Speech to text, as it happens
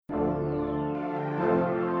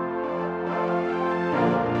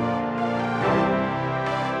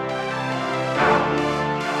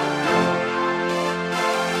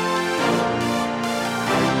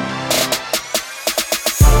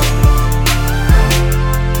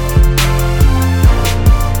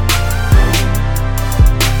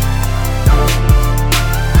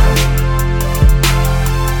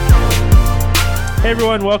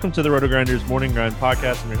Everyone, welcome to the Roto Grinders Morning Grind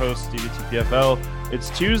Podcast. I'm your host, Stevie TPFL. It's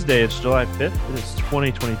Tuesday. It's July 5th. It is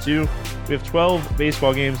 2022. We have 12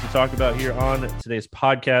 baseball games to talk about here on today's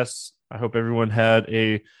podcast. I hope everyone had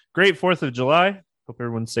a great 4th of July. Hope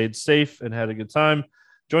everyone stayed safe and had a good time.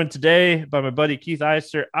 Joined today by my buddy Keith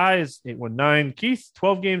Eister, Eyes819. Keith,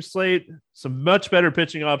 12-game slate, some much better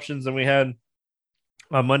pitching options than we had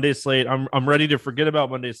on Monday's slate. I'm ready to forget about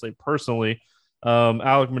Monday's slate personally.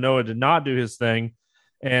 Alek Manoah did not do his thing.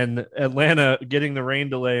 And Atlanta getting the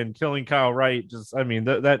rain delay and killing Kyle Wright,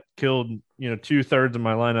 that killed 2/3 of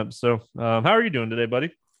my lineup. So how are you doing today,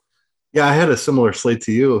 buddy? Yeah, I had a similar slate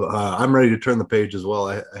to you. I'm ready to turn the page as well.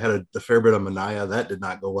 I had a fair bit of Manaea. That did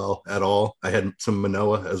not go well at all. I had some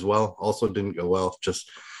Manoah as well. Also didn't go well. Just,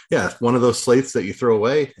 one of those slates that you throw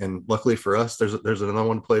away. And luckily for us, there's another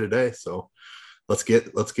one to play today. So let's get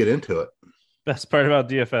into it. Best part about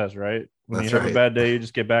DFS, right? When That's you have right. a bad day, you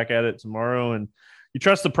just get back at it tomorrow and you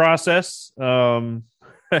trust the process, and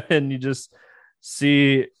you just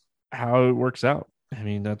see how it works out. I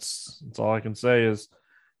mean, that's all I can say is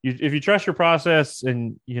if you trust your process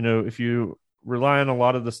and, if you rely on a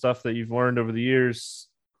lot of the stuff that you've learned over the years,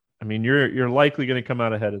 I mean, you're likely going to come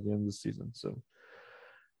out ahead at the end of the season. So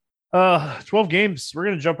 12 games. We're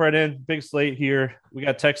going to jump right in. Big slate here. We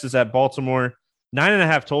got Texas at Baltimore.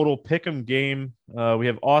 9.5 total pick'em game. We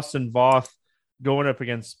have Austin Voth going up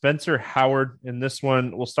against Spencer Howard in this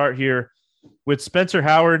one. We'll start here with Spencer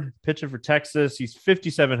Howard pitching for Texas. He's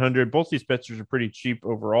 5,700. Both these pitchers are pretty cheap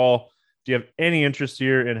overall. Do you have any interest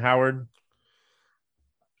here in Howard?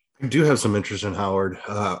 I do have some interest in Howard.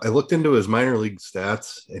 I looked into his minor league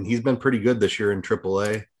stats, and he's been pretty good this year in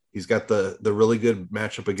AAA. He's got the really good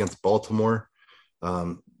matchup against Baltimore.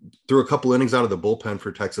 Threw a couple innings out of the bullpen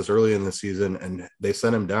for Texas early in the season, and they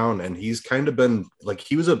sent him down, and he's kind of been like,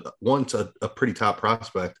 he was once a pretty top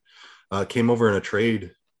prospect, came over in a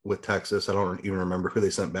trade with Texas. I don't even remember who they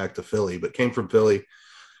sent back to Philly, but came from Philly.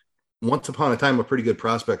 Once upon a time, a pretty good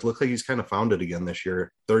prospect. Looks like he's kind of found it again this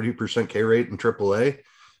year. 30% K rate in AAA.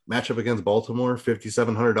 Matchup against Baltimore,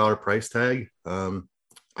 $5,700 price tag.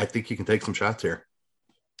 I think he can take some shots here.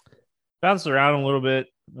 Bounced around a little bit.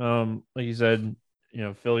 Like you said,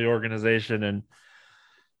 Philly organization. And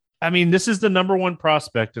I mean, this is the number one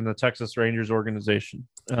prospect in the Texas Rangers organization.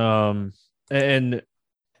 And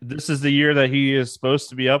this is the year that he is supposed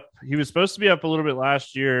to be up. He was supposed to be up a little bit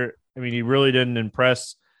last year. I mean, he really didn't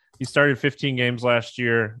impress. He started 15 games last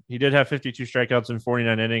year. He did have 52 strikeouts in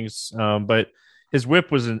 49 innings, but his whip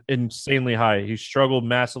was insanely high. He struggled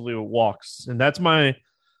massively with walks. And that's my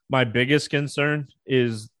biggest concern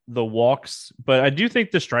is the walks. But I do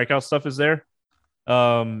think the strikeout stuff is there.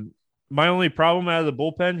 My only problem out of the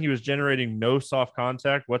bullpen, he was generating no soft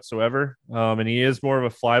contact whatsoever. And he is more of a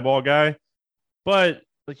fly ball guy, but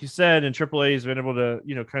like you said, in AAA, he's been able to,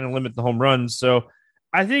 kind of limit the home runs. So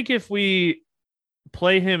I think if we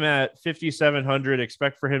play him at 5,700,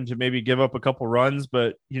 expect for him to maybe give up a couple runs,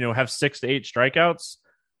 but, have 6 to 8 strikeouts,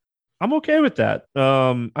 I'm okay with that. 6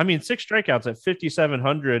 strikeouts at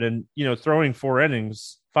 5,700 and, throwing 5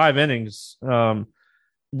 innings,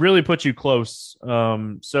 really put you close.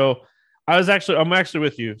 So I'm actually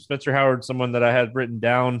with you. Spencer Howard, someone that I had written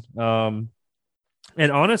down. And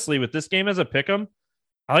honestly, with this game as a pick'em,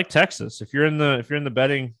 I like Texas. If you're in the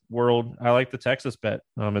betting world, I like the Texas bet.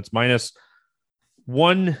 It's minus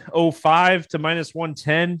 105 to minus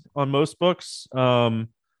 110 on most books.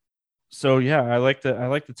 So yeah, I like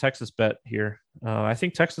the Texas bet here. I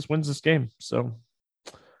think Texas wins this game. So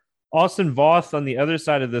Austin Voth on the other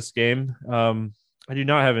side of this game. I do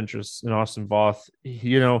not have interest in Austin Voth.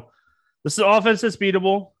 This is an offense that's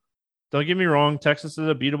beatable. Don't get me wrong. Texas is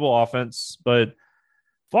a beatable offense, but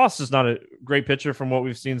Voth is not a great pitcher from what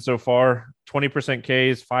we've seen so far. 20%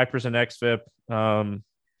 Ks, 5% xFIP.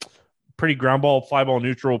 Pretty ground ball, fly ball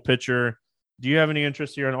neutral pitcher. Do you have any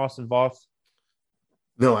interest here in Austin Voth?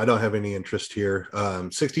 No, I don't have any interest here.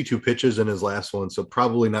 62 pitches in his last one, so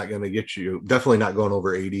probably not going to get you. Definitely not going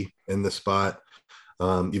over 80 in this spot.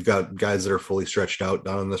 You've got guys that are fully stretched out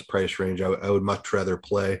down in this price range. I would much rather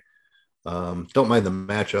play. Don't mind the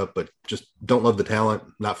matchup, but just don't love the talent.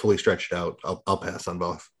 Not fully stretched out. I'll pass on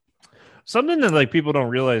both. Something that people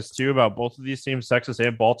don't realize too about both of these teams, Texas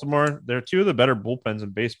and Baltimore, they're two of the better bullpens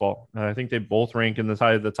in baseball. I think they both rank in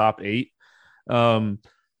the top 8.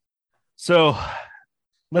 So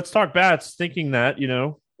let's talk bats, thinking that,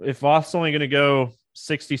 if Voth's only going to go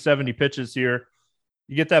 60, 70 pitches here,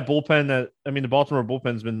 you get that bullpen the Baltimore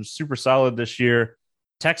bullpen's been super solid this year.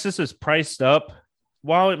 Texas is priced up.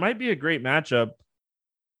 While it might be a great matchup,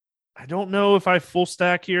 I don't know if I full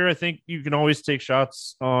stack here. I think you can always take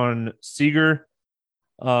shots on Seager.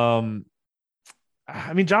 I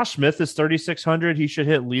I mean, Josh Smith is 3,600. He should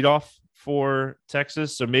hit leadoff for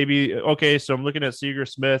Texas. So maybe, okay, so I'm looking at Seager,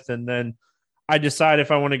 Smith, and then I decide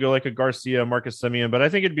if I want to go like a Garcia, Marcus Semien, but I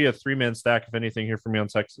think it'd be a 3-man stack, if anything, here for me on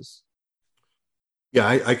Texas. Yeah,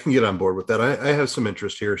 I can get on board with that. I have some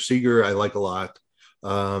interest here. Seager, I like a lot.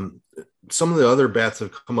 Um, some of the other bats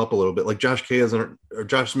have come up a little bit. Like Josh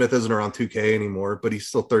Smith isn't around 2K anymore, but he's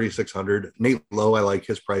still 3,600. Nate Lowe, I like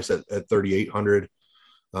his price at 3,800.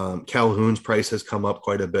 Calhoun's price has come up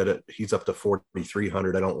quite a bit. He's up to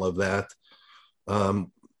 4,300. I don't love that.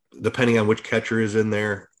 Um, Depending on which catcher is in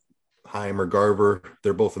there, Heim or Garver,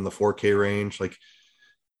 they're both in the 4K range. Like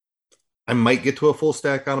I might get to a full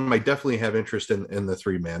stack on them. I definitely have interest in the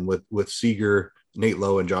 3-man with Seager, Nate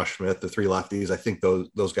Lowe, and Josh Smith, the 3 lefties. I think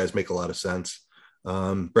those guys make a lot of sense.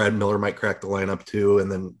 Brad Miller might crack the lineup too,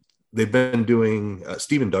 and then they've been doing.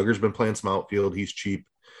 Steven Duggar's been playing some outfield. He's cheap.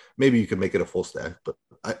 Maybe you could make it a full stack, but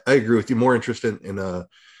I agree with you. More interested in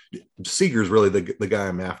Seager's really the guy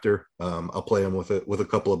I'm after. I'll play him with a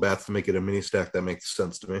couple of bats to make it a mini stack. That makes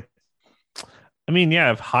sense to me. I mean,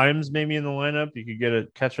 yeah, if Himes maybe in the lineup, you could get a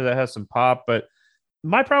catcher that has some pop. But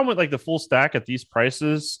my problem with like the full stack at these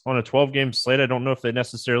prices on a 12-game slate, I don't know if they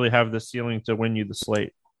necessarily have the ceiling to win you the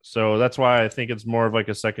slate. So that's why I think it's more of like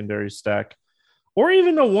a secondary stack or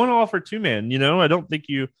even a 1-off or 2-man. I don't think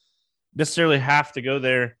you necessarily have to go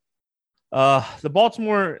there. The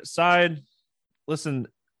Baltimore side, listen,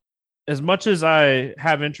 as much as I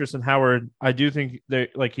have interest in Howard, I do think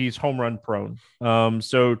he's home run prone.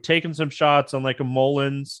 So taking some shots on like a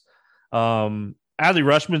Mullins, Adley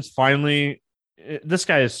Rutschman's finally. This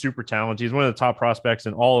guy is super talented. He's one of the top prospects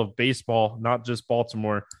in all of baseball, not just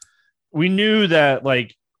Baltimore. We knew that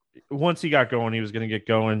like once he got going, he was going to get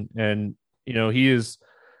going, and he is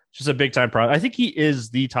just a big time pro. I think he is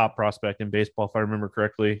the top prospect in baseball, if I remember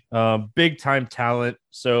correctly. Big time talent.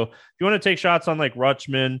 So if you want to take shots on like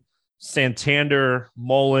Rutschman, Santander,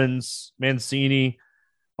 Mullins, Mancini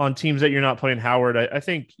on teams that you're not playing Howard, I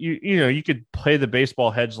think you could play the baseball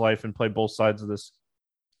hedge life and play both sides of this.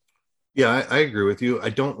 Yeah, I agree with you. I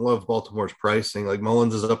don't love Baltimore's pricing. Like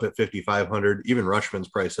Mullins is up at 5,500. Even Rushman's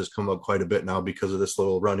price has come up quite a bit now because of this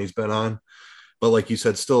little run he's been on. But like you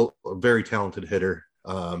said, still a very talented hitter.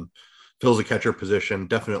 Fills a catcher position,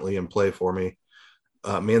 definitely in play for me.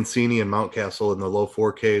 Mancini and Mountcastle in the low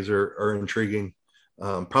 4Ks are intriguing.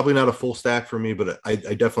 Probably not a full stack for me, but I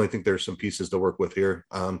definitely think there's some pieces to work with here.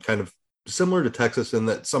 Kind of similar to Texas in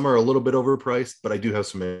that some are a little bit overpriced, but I do have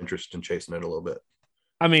some interest in chasing it a little bit.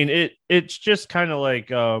 I mean, it's just kind of like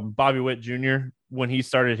Bobby Witt Jr. when he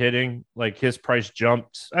started hitting, like his price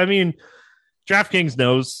jumped. I mean,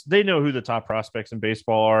 DraftKings they know who the top prospects in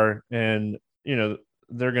baseball are, and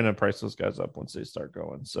they're going to price those guys up once they start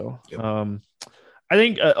going. So, yep. I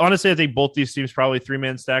think honestly, I think both these teams probably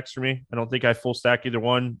 3-man stacks for me. I don't think I full stack either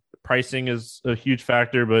one. Pricing is a huge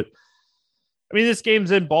factor, but I mean, this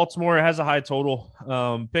game's in Baltimore. It has a high total.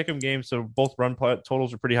 Pick'em game, so both run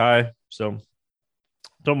totals are pretty high. So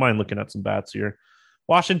don't mind looking at some bats here.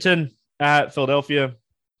 Washington at Philadelphia,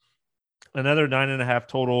 another 9.5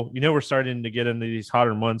 total. We're starting to get into these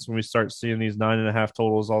hotter months when we start seeing these 9.5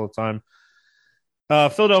 totals all the time.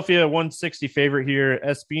 Philadelphia 160 favorite here.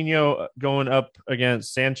 Espino going up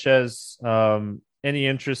against Sanchez. Any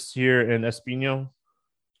interest here in Espino?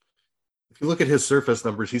 If you look at his surface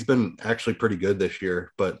numbers, he's been actually pretty good this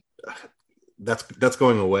year, but that's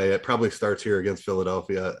going away. It probably starts here against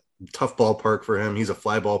Philadelphia. Tough ballpark for him. He's a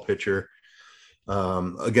fly ball pitcher.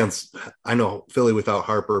 Against, I know Philly without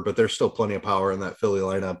Harper, but there's still plenty of power in that Philly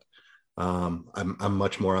lineup. I'm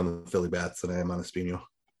much more on the Philly bats than I am on Espino.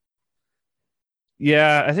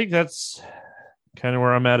 Yeah, I think that's kind of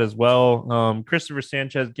where I'm at as well. Christopher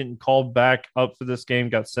Sanchez getting called back up for this game,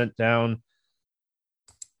 got sent down.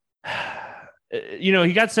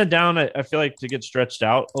 He got sent down, I feel like, to get stretched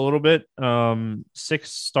out a little bit.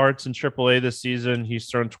 6 starts in AAA this season. He's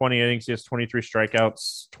thrown 20 innings. He has 23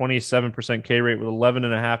 strikeouts, 27% K rate with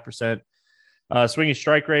 11.5% swinging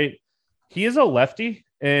strike rate. He is a lefty.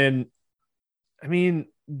 And, I mean,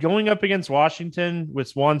 going up against Washington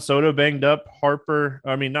with Juan Soto banged up,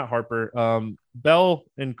 Bell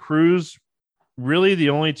and Cruz, really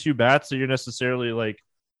the only 2 bats that you're necessarily like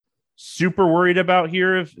super worried about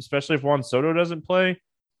here, especially if Juan Soto doesn't play.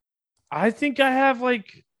 I think I have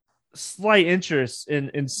like slight interest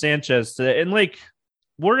in Sanchez today. And like,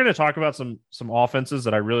 we're going to talk about some offenses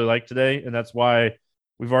that I really like today. And that's why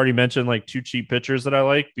we've already mentioned like 2 cheap pitchers that I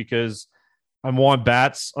like, because I want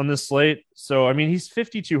bats on this slate. So, I mean, he's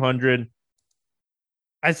 5,200.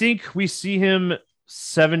 I think we see him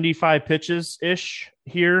 75 pitches ish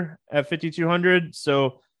here at 5,200.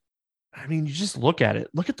 So I mean, you just look at it.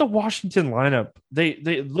 Look at the Washington lineup.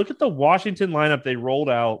 They look at the Washington lineup they rolled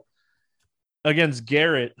out against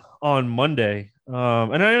Garrett on Monday.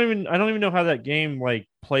 And I don't even know how that game like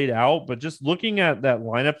played out, but just looking at that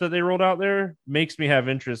lineup that they rolled out there makes me have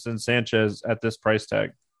interest in Sanchez at this price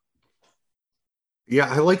tag. Yeah,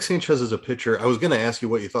 I like Sanchez as a pitcher. I was going to ask you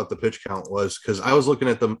what you thought the pitch count was because I was looking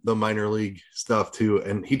at the minor league stuff too,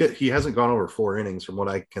 and he hasn't gone over 4 innings from what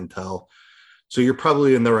I can tell. So you're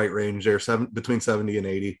probably in the right range there, between 70 and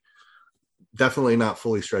 80. Definitely not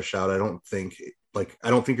fully stretched out. I don't think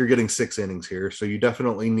you're getting 6 innings here. So you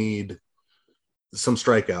definitely need some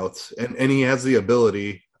strikeouts, and he has the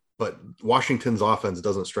ability. But Washington's offense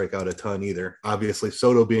doesn't strike out a ton either. Obviously,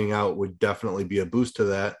 Soto being out would definitely be a boost to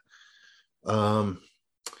that. I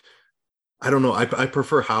don't know. I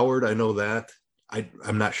prefer Howard. I know that.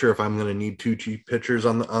 I'm not sure if I'm going to need two cheap pitchers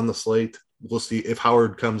on the slate. We'll see if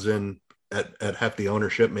Howard comes in at hefty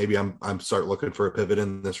ownership. Maybe I'm start looking for a pivot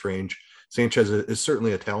in this range. Sanchez is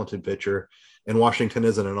certainly a talented pitcher, and Washington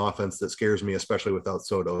isn't an offense that scares me, especially without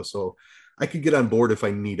Soto. So I could get on board if I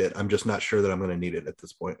need it. I'm just not sure that I'm going to need it at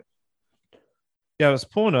this point. Yeah, I was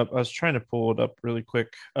trying to pull it up really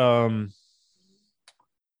quick.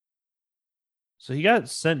 So he got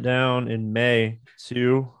sent down in May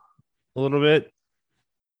too, a little bit,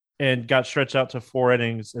 and got stretched out to 4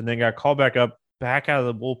 innings, and then got called back out of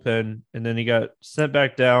the bullpen, and then he got sent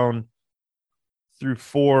back down through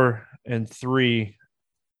 4 and 3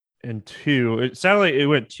 and 2. It sounded like it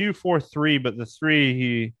went 2-4-3, but the 3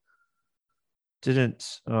 he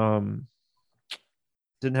didn't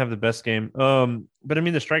have the best game. But I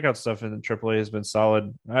mean the strikeout stuff in the AAA has been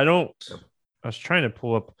solid. I was trying to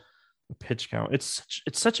pull up a pitch count. It's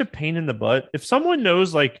such a pain in the butt. If someone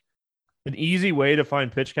knows like an easy way to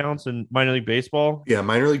find pitch counts in minor league baseball. Yeah,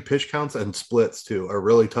 minor league pitch counts and splits too are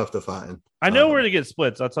really tough to find. I know where to get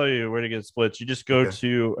splits. I'll tell you where to get splits. You just go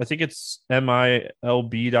to, I think it's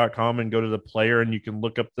MILB.com and go to the player and you can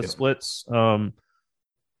look up the splits. But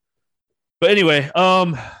anyway,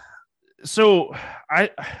 so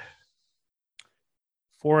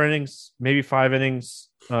 4 innings, maybe 5 innings.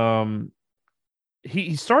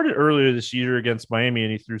 He started earlier this year against Miami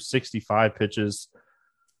and he threw 65 pitches.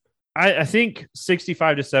 I think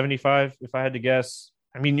 65 to 75, if I had to guess.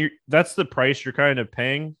 I mean, that's the price you're kind of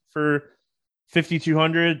paying for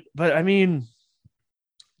 5,200. But I mean,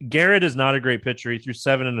 Garrett is not a great pitcher. He threw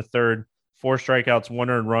 7 1/3, 4 strikeouts, 1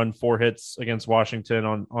 earned run, 4 hits against Washington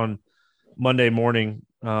on Monday morning.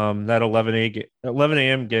 That 11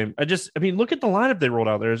 a.m. game. I mean, look at the lineup they rolled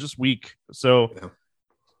out there. It's just weak. So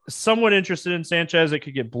somewhat interested in Sanchez. It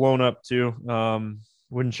could get blown up too.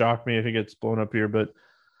 Wouldn't shock me if it gets blown up here, but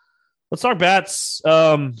let's talk bats.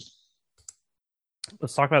 Let's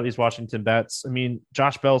talk about these Washington bats. I mean,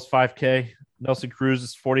 Josh Bell's 5K, Nelson Cruz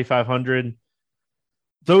is 4,500.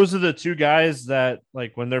 Those are the two guys that,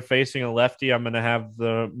 like, when they're facing a lefty, I'm going to have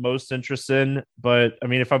the most interest in. But I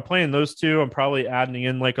mean, if I'm playing those two, I'm probably adding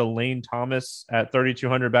in like a Lane Thomas at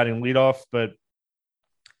 3,200 batting leadoff. But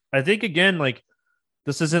I think again, like,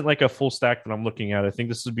 this isn't like a full stack that I'm looking at. I think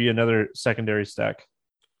this would be another secondary stack.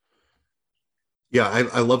 Yeah,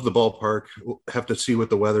 I love the ballpark. We'll have to see what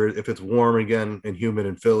the weather. If it's warm again and humid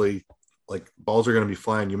in Philly, like, balls are going to be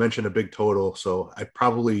flying. You mentioned a big total, so I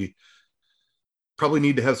probably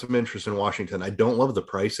need to have some interest in Washington. I don't love the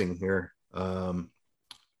pricing here.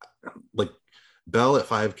 Like Bell at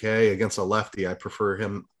 5K against a lefty, I prefer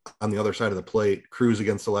him on the other side of the plate. Cruz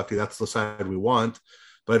against the lefty, that's the side we want.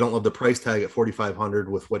 But I don't love the price tag at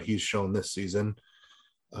 4,500 with what he's shown this season.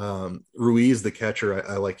 Ruiz, the catcher,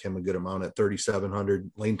 I like him a good amount at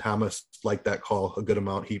 3,700. Lane Thomas, like that call a good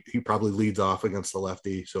amount. He probably leads off against the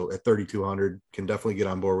lefty, so at 3,200 can definitely get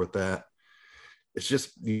on board with that. It's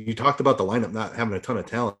just, you talked about the lineup not having a ton of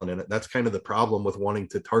talent in it. That's kind of the problem with wanting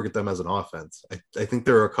to target them as an offense. I think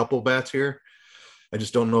there are a couple bats here. I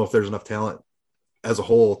just don't know if there's enough talent as a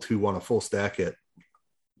whole to want to full stack it.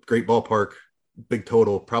 Great ballpark, big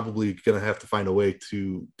total, probably going to have to find a way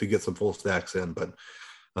to get some full stacks in, but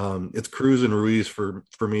it's Cruz and Ruiz for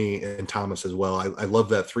me, and Thomas as well. I love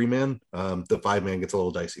that 3-man. The 5-man gets a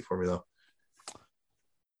little dicey for me though.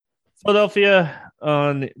 Philadelphia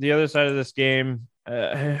on the other side of this game.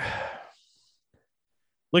 Looking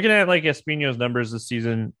at like Espino's numbers this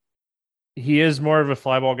season, he is more of a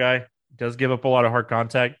fly ball guy. Does give up a lot of hard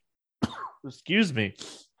contact. Excuse me.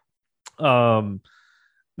 Man,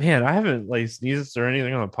 I haven't like sneezed or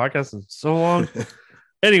anything on the podcast in so long.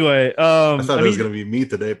 Anyway, I thought it was going to be me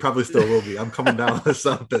today. Probably still will be. I'm coming down with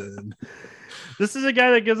something. This is a guy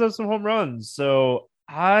that gives up some home runs, so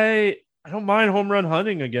I don't mind home run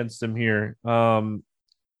hunting against him here.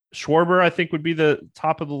 Schwarber, I think, would be the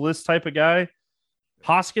top of the list type of guy.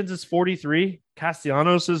 Hoskins is 43.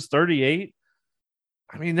 Castellanos is 38.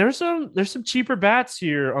 I mean, there's some cheaper bats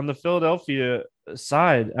here on the Philadelphia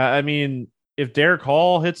side. I mean, if Derek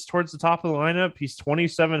Hall hits towards the top of the lineup, he's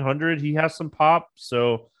 2,700. He has some pop,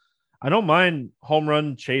 so I don't mind home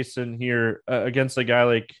run chasing here against a guy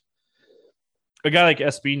like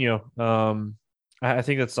Espino. I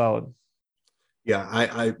think that's solid. Yeah,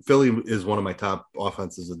 I Philly is one of my top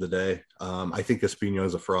offenses of the day. I think Espino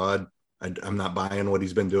is a fraud. I'm not buying what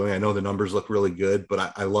he's been doing. I know the numbers look really good,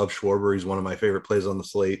 but I love Schwarber. He's one of my favorite plays on the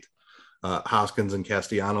slate. Hoskins and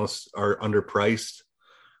Castellanos are underpriced.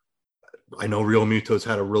 I know Real Muto's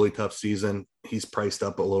had a really tough season. He's priced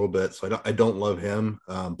up a little bit, so I don't love him.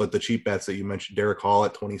 But the cheap bets that you mentioned, Derek Hall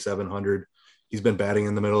at 2,700, he's been batting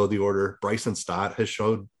in the middle of the order. Bryson Stott has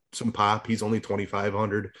showed some pop. He's only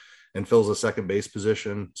 2,500 and fills a second base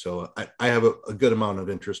position. So I have a good amount of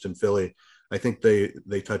interest in Philly. I think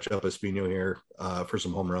they touch up Espino here for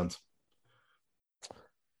some home runs.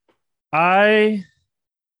 I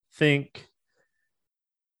think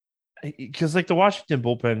because like the Washington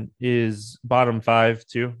bullpen is bottom five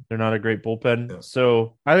too. They're not a great bullpen. Yeah.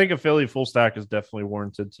 So I think a Philly full stack is definitely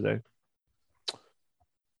warranted today.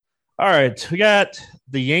 All right. We got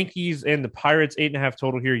the Yankees and the Pirates, 8.5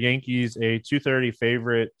 total here. Yankees, a 230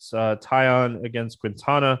 favorite. Taillon against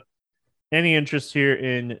Quintana. Any interest here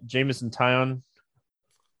in Jameson Taillon?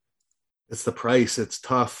 It's the price. It's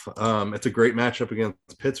tough. It's a great matchup against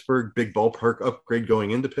Pittsburgh. Big ballpark upgrade going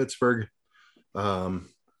into Pittsburgh.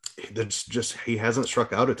 That's just he hasn't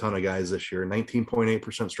struck out a ton of guys this year. 19.8%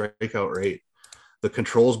 strikeout rate. The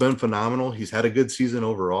control's been phenomenal. He's had a good season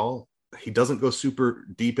overall. He doesn't go super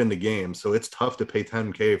deep into games, so it's tough to pay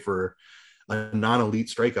 $10K for a non-elite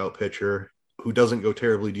strikeout pitcher who doesn't go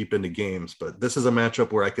terribly deep into games. But this is a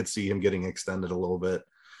matchup where I could see him getting extended a little bit.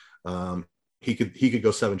 He could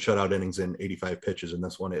go 7 shutout innings in 85 pitches in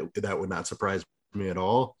this one. That would not surprise me at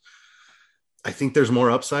all. I think there's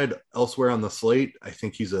more upside elsewhere on the slate. I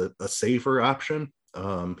think he's a safer option.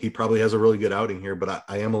 He probably has a really good outing here, but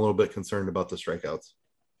I am a little bit concerned about the strikeouts.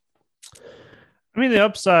 I mean, the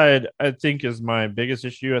upside, I think, is my biggest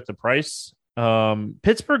issue at the price.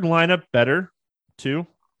 Pittsburgh lineup better, too.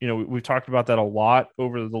 You know, we've talked about that a lot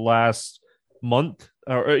over the last month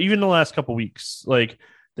or even the last couple weeks. Like,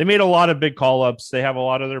 they made a lot of big call-ups. They have a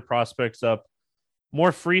lot of their prospects up.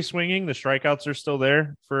 More free swinging. The strikeouts are still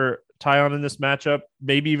there for Taillon in this matchup,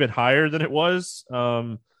 maybe even higher than it was.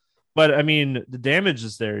 But, I mean, the damage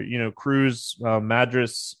is there. You know, Cruz,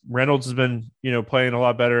 Madras, Reynolds has been, playing a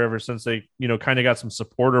lot better ever since they, kind of got some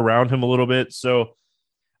support around him a little bit. So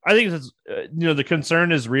I think it's, the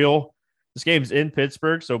concern is real. This game's in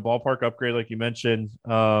Pittsburgh, so ballpark upgrade, like you mentioned.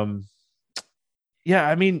 Yeah,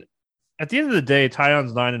 I mean, at the end of the day,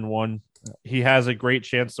 Taillon's 9-1. He has a great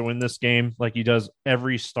chance to win this game like he does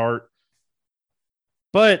every start.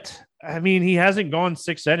 But I mean, he hasn't gone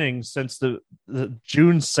 6 innings since the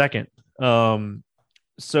June 2nd.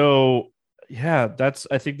 So yeah, that's,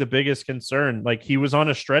 I think, the biggest concern. Like, he was on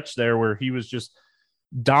a stretch there where he was just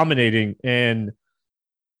dominating, and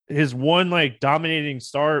his one dominating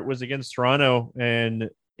start was against Toronto, and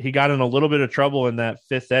he got in a little bit of trouble in that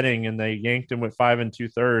 5th inning, and they yanked him with 5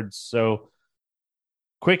 2/3. So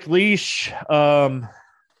quick leash.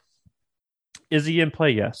 Is he in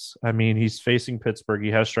play? Yes. I mean, he's facing Pittsburgh.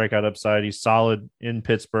 He has strikeout upside. He's solid in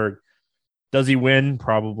Pittsburgh. Does he win?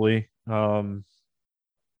 Probably.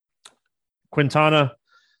 Quintana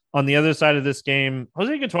on the other side of this game.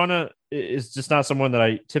 Jose Quintana is just not someone that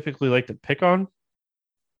I typically like to pick on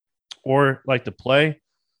or like to play,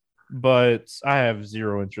 but I have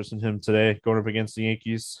zero interest in him today going up against the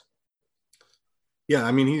Yankees. Yeah,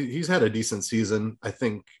 I mean, he's had a decent season. I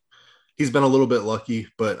think he's been a little bit lucky,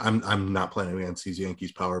 but I'm not playing against these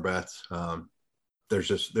Yankees power bats.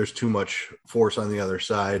 There's too much force on the other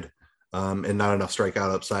side, and not enough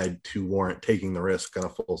strikeout upside to warrant taking the risk on a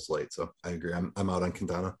full slate. So I agree. I'm out on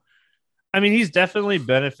Quintana. I mean, he's definitely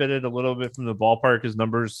benefited a little bit from the ballpark. His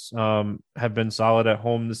numbers have been solid at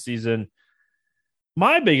home this season.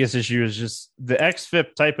 My biggest issue is just the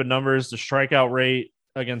xFIP type of numbers. The strikeout rate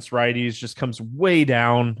against righties just comes way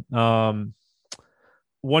down.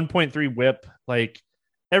 1.3 whip. Like,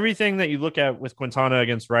 everything that you look at with Quintana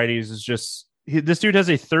against righties is just this dude has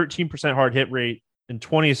a 13% hard hit rate and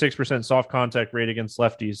 26% soft contact rate against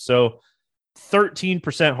lefties. So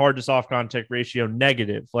 13% hard to soft contact ratio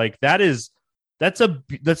negative. Like, that's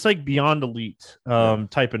like beyond elite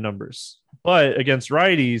type of numbers. But against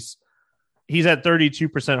righties, he's at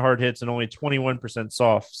 32% hard hits and only 21%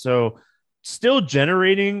 soft. So still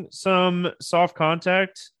generating some soft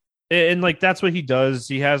contact And like that's what he does.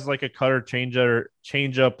 He has like a cutter change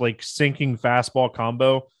up, like sinking fastball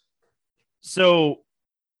combo. So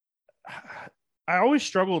I always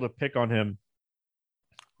struggle to pick on him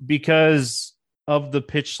because of the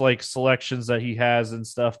pitch like selections that he has and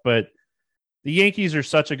stuff. But the Yankees are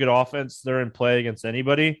such a good offense. They're in play against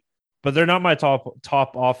anybody, but they're not my top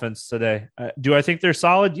offense today. Do I think they're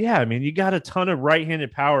solid? Yeah. I mean, you got a ton of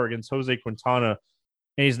right-handed power against Jose Quintana,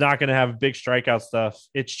 and he's not going to have big strikeout stuff.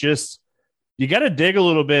 It's just you got to dig a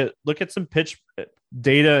little bit. Look at some pitch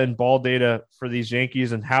data and ball data for these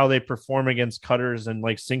Yankees and how they perform against cutters and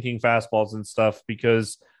like sinking fastballs and stuff,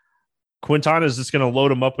 because Quintana is just going to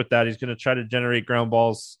load him up with that. He's going to try to generate ground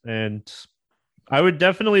balls. And I would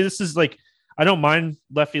definitely, this is like, I don't mind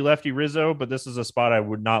lefty Rizzo, but this is a spot I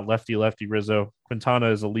would not lefty Rizzo.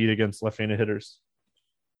 Quintana is a lead against left-handed hitters.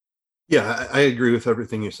 Yeah, I agree with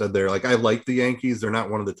everything you said there. Like, I like the Yankees. They're not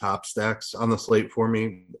one of the top stacks on the slate for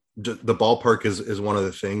me. The ballpark is one of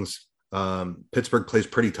the things. Pittsburgh plays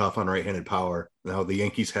pretty tough on right-handed power. Now, the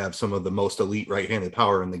Yankees have some of the most elite right-handed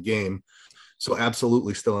power in the game. So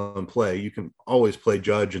absolutely still in play. You can always play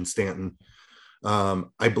Judge and Stanton.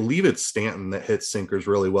 I believe it's Stanton that hits sinkers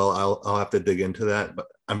really well. I'll have to dig into that, but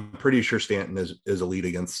I'm pretty sure Stanton is elite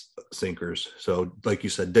against sinkers. So like you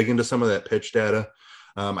said, dig into some of that pitch data.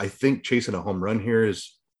 I think chasing a home run here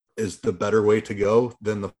is the better way to go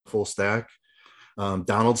than the full stack.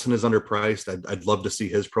 Donaldson is underpriced. I'd love to see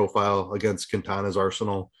his profile against Quintana's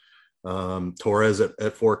arsenal. Torres at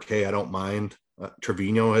 4K, I don't mind.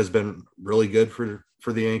 Trevino has been really good for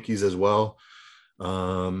the Yankees as well.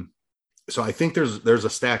 So I think there's a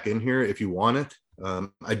stack in here if you want it.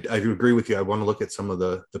 I agree with you. I want to look at some of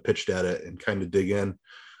the pitch data and kind of dig in.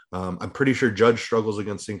 I'm pretty sure Judge struggles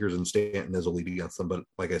against sinkers and Stanton is a lead against them. But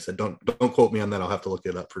like I said, don't quote me on that. I'll have to look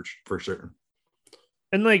it up for certain.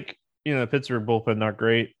 And like, Pittsburgh bullpen, not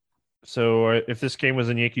great. So if this game was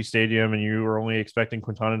in Yankee Stadium and you were only expecting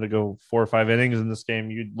Quintana to go 4 or 5 innings in this game,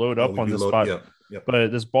 you'd load up on this spot. Yep.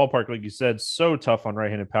 But this ballpark, like you said, so tough on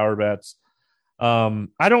right-handed power bats. I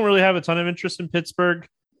don't really have a ton of interest in Pittsburgh.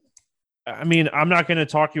 I mean, I'm not going to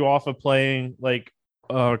talk you off of playing like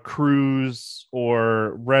Cruz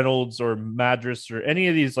or Reynolds or Madras or any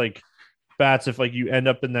of these like bats if like you end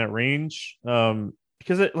up in that range.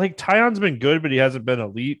 Because Taillon's been good, but he hasn't been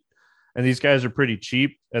elite. And these guys are pretty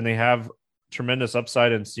cheap and they have tremendous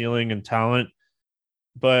upside and ceiling and talent.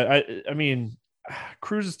 But I mean,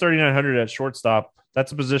 Cruz is 3,900 at shortstop.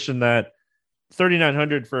 That's a position that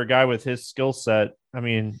 3,900 for a guy with his skill set. I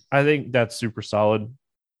mean, I think that's super solid.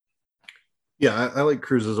 Yeah, I like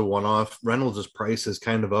Cruz as a one-off. Reynolds' price is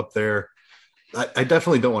kind of up there. I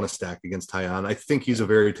definitely don't want to stack against Taillon. I think he's a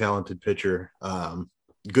very talented pitcher,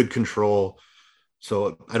 good control.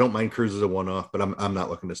 So I don't mind Cruz as a one-off, but I'm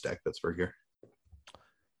not looking to stack Pittsburgh here.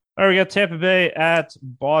 All right, we got Tampa Bay at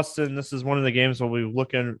Boston. This is one of the games where we're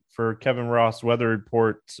looking for Kevin Ross weather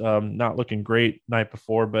report. Not looking great night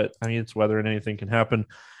before, but I mean, it's weather and anything can happen.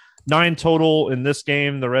 9 total in this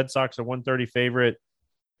game. The Red Sox are 130 favorite.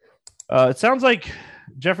 It sounds like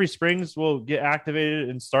Jeffrey Springs will get activated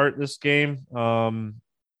and start this game.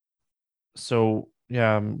 So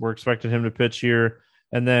yeah, we're expecting him to pitch here.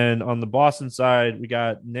 And then on the Boston side, we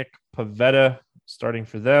got Nick Pivetta starting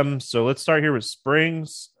for them. So let's start here with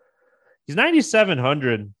Springs. He's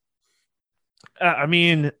 9,700. I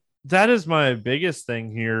mean, that is my biggest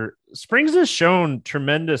thing here. Springs has shown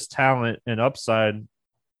tremendous talent and upside,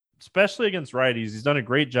 especially against righties. He's done a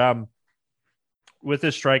great job with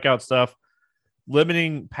his strikeout stuff,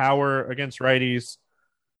 limiting power against righties.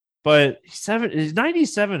 But he's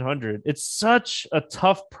 9,700. It's such a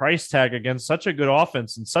tough price tag against such a good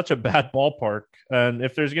offense and such a bad ballpark. And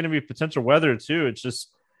if there's going to be potential weather too, it's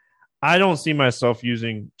just I don't see myself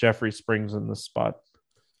using Jeffrey Springs in this spot.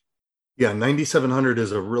 Yeah, 9,700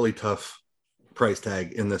 is a really tough price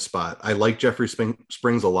tag in this spot. I like Jeffrey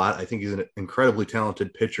Springs a lot. I think he's an incredibly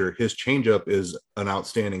talented pitcher. His changeup is an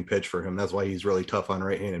outstanding pitch for him. That's why he's really tough on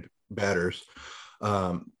right-handed batters.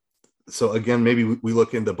 So again, maybe we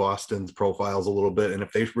look into Boston's profiles a little bit, and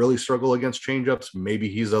if they really struggle against changeups, maybe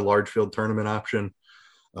he's a large field tournament option.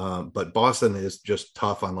 But Boston is just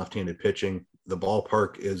tough on left-handed pitching. The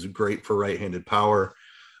ballpark is great for right-handed power,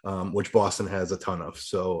 which Boston has a ton of.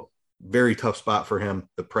 So very tough spot for him.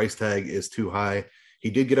 The price tag is too high. He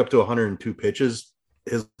did get up to 102 pitches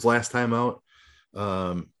his last time out.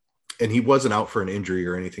 And he wasn't out for an injury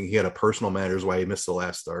or anything. He had a personal matters why he missed the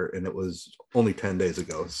last start, and it was only 10 days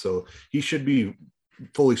ago. So he should be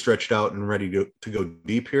fully stretched out and ready to go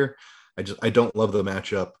deep here. I don't love the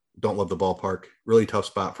matchup. Don't love the ballpark. Really tough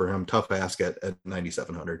spot for him. Tough ask at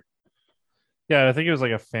 9,700. Yeah, I think it was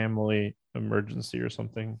like a family emergency or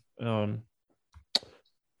something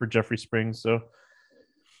for Jeffrey Springs. So,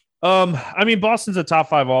 I mean, Boston's a top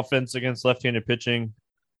five offense against left-handed pitching.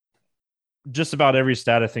 Just about every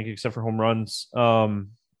stat, I think, except for home runs.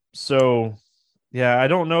 So yeah, I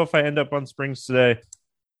don't know if I end up on Springs today.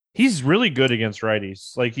 He's really good against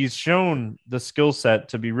righties. Like he's shown the skill set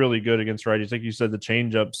to be really good against righties. Like you said, the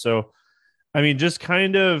changeup. So I mean, just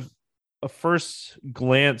kind of a first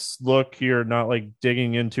glance look here, not like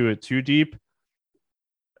digging into it too deep.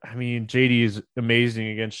 I mean, JD is amazing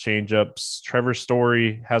against changeups. Trevor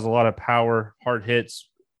Story has a lot of power, hard hits,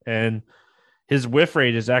 and his whiff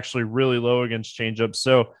rate is actually really low against changeups.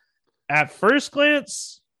 So at first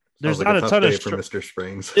glance, Sounds there's like a not a tough ton of day for Mr.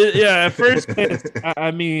 Springs. yeah. At first glance,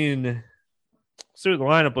 I mean, see what the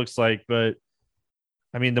lineup looks like, but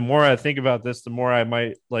I mean, the more I think about this, the more I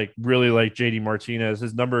might like really like JD Martinez.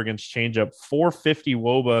 His number against changeup 450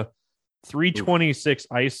 WOBA, 326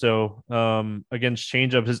 ISO against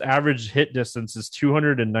changeup. His average hit distance is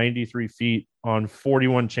 293 feet on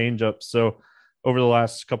 41 changeups. So over the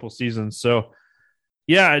last couple seasons. So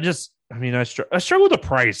yeah, I mean, I struggle with the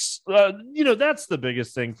price. That's the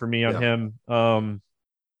biggest thing for me on Yeah. him.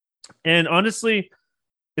 And honestly,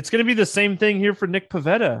 it's going to be the same thing here for Nick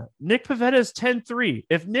Pivetta. Nick Pivetta is 10-3.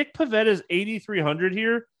 If Nick Pivetta is 8,300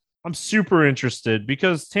 here, I'm super interested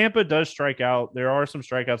because Tampa does strike out. There are some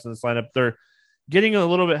strikeouts in this lineup. They're getting a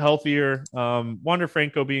little bit healthier. Wander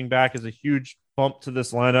Franco being back is a huge bump to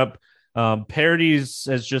this lineup. Paradis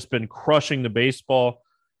has just been crushing the baseball.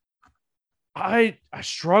 I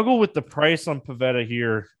struggle with the price on Pivetta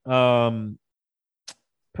here. Pavetta's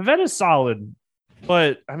solid,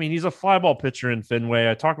 but I mean, he's a fly ball pitcher in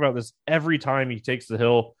Fenway. I talk about this every time he takes the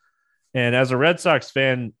hill. And as a Red Sox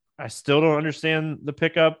fan, I still don't understand the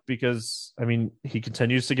pickup because, I mean, he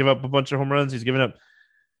continues to give up a bunch of home runs. He's given up,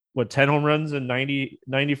 10 home runs in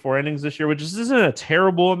 94 innings this year, which isn't a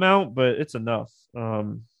terrible amount, but it's enough.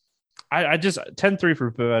 I just 10-3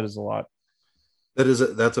 for Pivetta is a lot.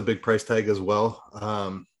 That's a big price tag as well.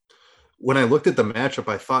 When I looked at the matchup,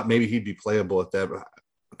 I thought maybe he'd be playable at that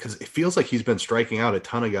because it feels like he's been striking out a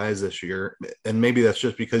ton of guys this year, and maybe that's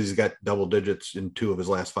just because he's got double digits in 2 of his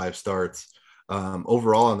last 5 starts.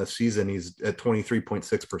 Overall on the season, he's at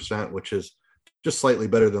 23.6%, which is just slightly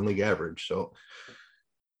better than league average. So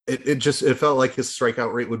it felt like his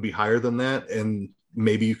strikeout rate would be higher than that, and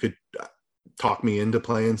maybe you could talk me into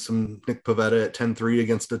playing some Nick Pivetta at 10-3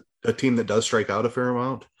 against a team that does strike out a fair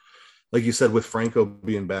amount. Like you said, with Franco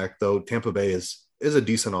being back, though, Tampa Bay is a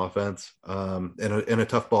decent offense in a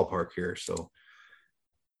tough ballpark here. So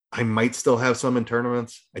I might still have some in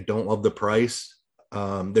tournaments. I don't love the price.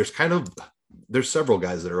 There's several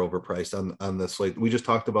guys that are overpriced on this slate. We just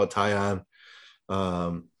talked about Tyon.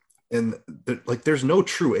 And there's no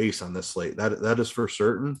true ace on this slate. That is for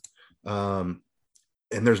certain.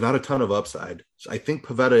 And there's not a ton of upside. So I think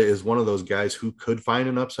Pivetta is one of those guys who could find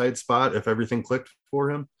an upside spot if everything clicked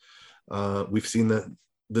for him. We've seen the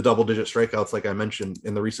double-digit strikeouts, like I mentioned,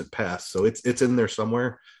 in the recent past. So it's in there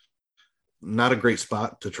somewhere. Not a great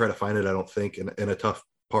spot to try to find it, I don't think, in a tough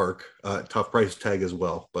park, tough price tag as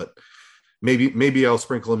well. But maybe I'll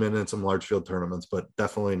sprinkle him in some large field tournaments, but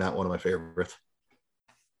definitely not one of my favorites.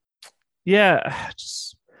 Yeah,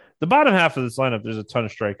 just the bottom half of this lineup, there's a ton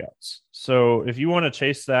of strikeouts. So if you want to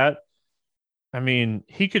chase that, I mean,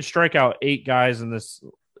 he could strike out 8 guys in this.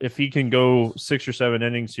 If he can go 6 or 7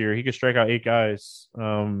 innings here, he could strike out 8 guys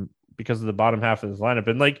because of the bottom half of his lineup.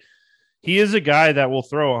 And he is a guy that will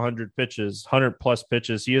throw 100 pitches, 100 plus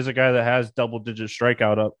pitches. He is a guy that has double digit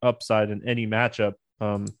strikeout upside in any matchup.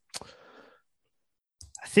 I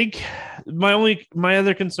think my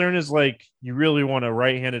other concern is you really want a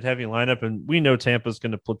right-handed heavy lineup, and we know Tampa's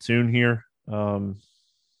going to platoon here.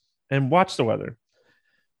 And watch the weather.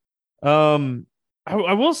 I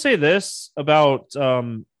will say this about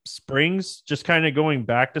Springs, just kind of going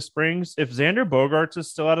back to Springs. If Xander Bogaerts is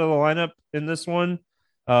still out of the lineup in this one,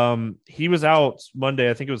 he was out Monday.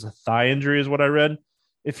 I think it was a thigh injury is what I read.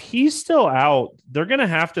 If he's still out, they're going to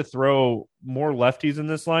have to throw more lefties in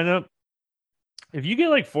this lineup. If you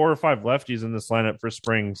get 4 or 5 lefties in this lineup for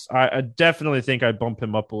Springs, I definitely think I bump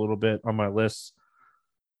him up a little bit on my list.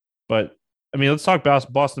 But I mean, let's talk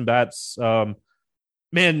about Boston bats.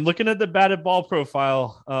 Man, looking at the batted ball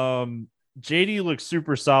profile, JD looks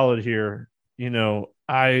super solid here.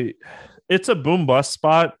 It's a boom bust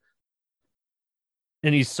spot,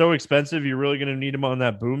 and he's so expensive. You're really going to need him on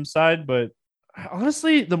that boom side. But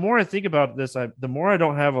honestly, the more I think about this, the more I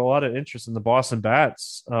don't have a lot of interest in the Boston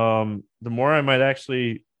bats. The more I might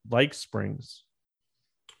actually like Springs.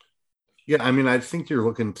 Yeah, I mean, I think you're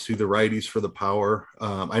looking to the righties for the power.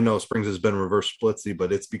 I know Springs has been reverse splitsy,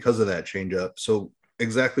 but it's because of that changeup. So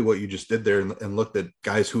exactly what you just did there, and looked at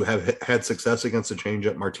guys who have had success against the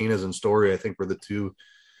changeup. Martinez and Story, I think, were the two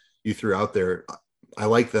you threw out there. I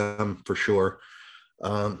like them for sure.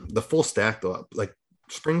 The full stack though, like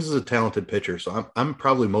Springs is a talented pitcher, so I'm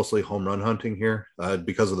probably mostly home run hunting here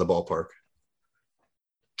because of the ballpark.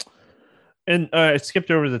 And I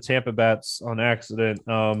skipped over the Tampa bats on accident,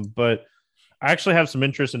 but I actually have some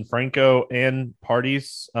interest in Franco and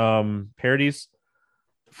Parodies.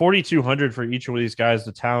 4,200 for each of these guys.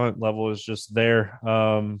 The talent level is just there.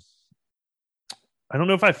 I don't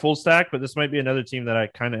know if I full stack, but this might be another team that I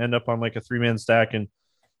kind of end up on like a 3-man stack and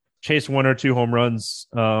chase 1 or 2 home runs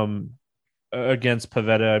against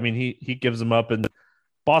Pavetta. I mean, he gives them up in the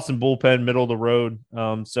Boston bullpen, middle of the road.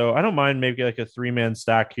 So I don't mind maybe like a 3-man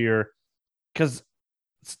stack here because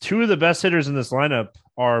 2 of the best hitters in this lineup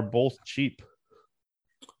are both cheap.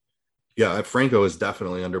 Yeah, Franco is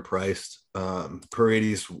definitely underpriced.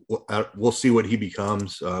 Paredes, we'll see what he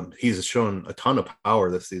becomes. He's shown a ton of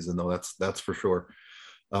power this season, though. That's for sure.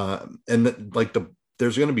 There's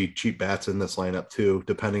going to be cheap bats in this lineup too,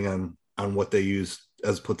 depending on what they use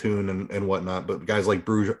as platoon and whatnot. But guys like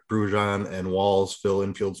Brujan and Walls fill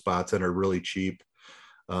infield spots and are really cheap.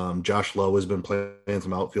 Josh Lowe has been playing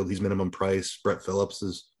some outfield. He's minimum price. Brett Phillips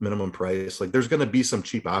is minimum price. Like there's going to be some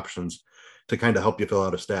cheap options to kind of help you fill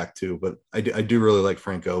out a stack too. But I do really like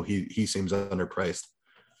Franco. He seems underpriced.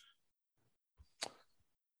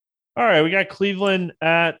 All right, we got Cleveland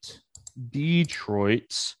at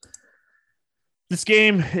Detroit. This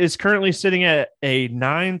game is currently sitting at a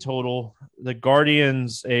 9 total. The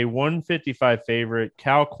Guardians, a 155 favorite.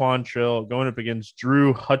 Cal Quantrill going up against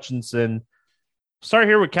Drew Hutchinson. Start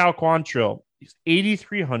here with Cal Quantrill. He's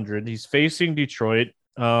 8,300. He's facing Detroit.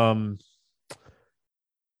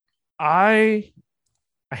 I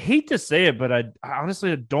hate to say it, but I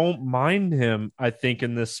honestly don't mind him, I think,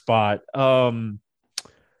 in this spot. The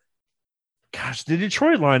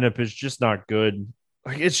Detroit lineup is just not good.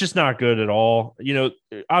 Like, it's just not good at all. You know,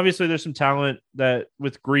 obviously there's some talent that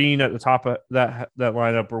with Green at the top of that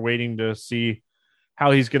lineup, we're waiting to see how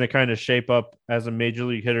he's going to kind of shape up as a major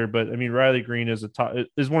league hitter. But I mean, Riley Green is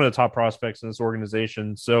one of the top prospects in this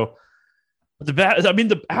organization. So after that,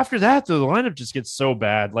 the lineup just gets so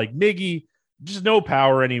bad. Like Miggy, just no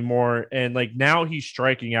power anymore. And like now he's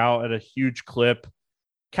striking out at a huge clip.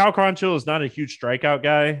 Cal Quantrill is not a huge strikeout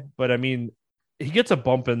guy, but I mean, he gets a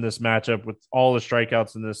bump in this matchup with all the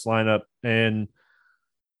strikeouts in this lineup. And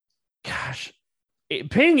gosh,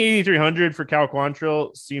 paying 8,300 for Cal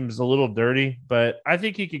Quantrill seems a little dirty, but I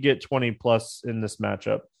think he could get 20 plus in this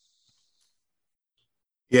matchup.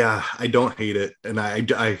 Yeah, I don't hate it. And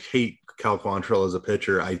I hate Cal Quantrill as a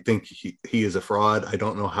pitcher. I think he is a fraud. I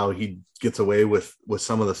don't know how he gets away with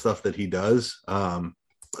some of the stuff that he does.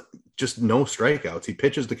 Just no strikeouts. He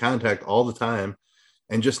pitches to contact all the time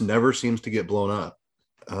and just never seems to get blown up.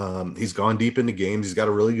 He's gone deep into games. He's got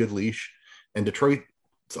a really good leash. And Detroit's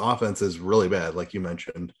offense is really bad, like you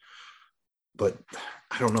mentioned. But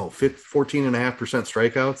I don't know,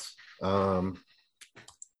 14.5% strikeouts.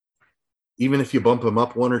 Even if you bump him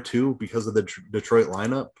up 1 or 2 because of the Detroit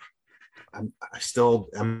lineup, I'm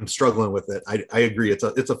struggling with it. I agree. It's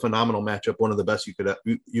a phenomenal matchup. One of the best you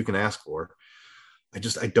can ask for.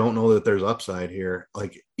 I don't know that there's upside here.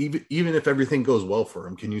 Like even if everything goes well for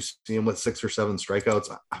him, can you see him with 6 or 7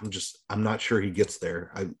 strikeouts? I'm not sure he gets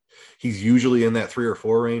there. He's usually in that 3 or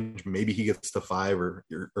 4 range. Maybe he gets to 5 or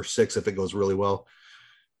 6 if it goes really well.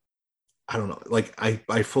 I don't know. Like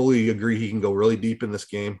I fully agree he can go really deep in this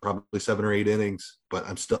game, probably 7 or 8 innings, but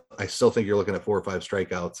I still think you're looking at 4 or 5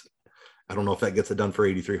 strikeouts. I don't know if that gets it done for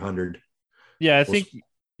 8,300. Yeah, I think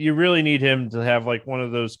you really need him to have like one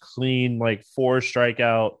of those clean, like 4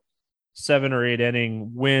 strikeout, 7 or 8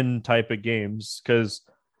 inning win type of games. Cause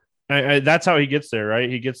that's how he gets there, right?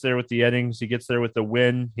 He gets there with the innings. He gets there with the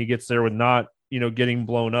win. He gets there with not, getting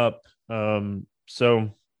blown up. Yeah.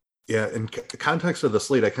 In context of the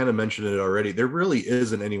slate, I kind of mentioned it already. There really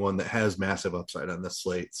isn't anyone that has massive upside on this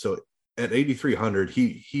slate. So at 8,300,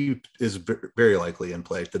 he is very likely in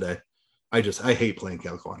play today. I hate playing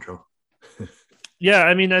Cal Quantrill. Yeah,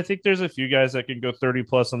 I mean, I think there's a few guys that can go 30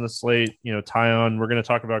 plus on the slate. Tyon. We're going to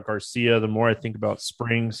talk about Garcia. The more I think about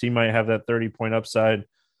Springs, he might have that 30-point upside.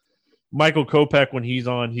 Michael Kopech, when he's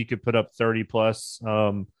on, he could put up 30 plus.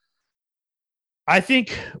 I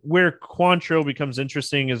think where Quantrill becomes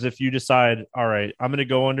interesting is if you decide, all right, I'm going to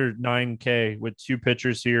go under 9K with 2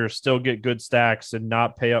 pitchers here, still get good stacks and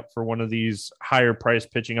not pay up for one of these higher price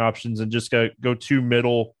pitching options and just go 2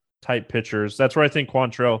 middle type pitchers. That's where I think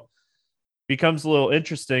Quantrill becomes a little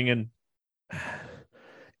interesting. And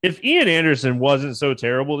if Ian Anderson wasn't so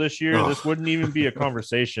terrible this year, Oh, this wouldn't even be a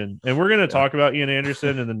conversation. And we're going to yeah. talk about Ian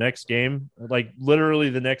Anderson in the next game, like literally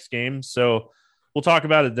the next game. So we'll talk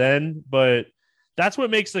about it then. But that's what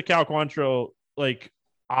makes the Cal Quantrill like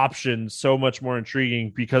option so much more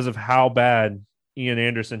intriguing because of how bad Ian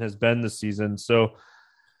Anderson has been this season. So,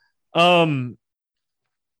 um,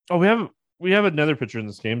 oh, we have another pitcher in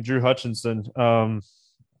this game, Drew Hutchinson.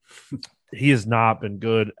 He has not been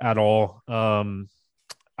good at all.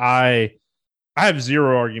 I I have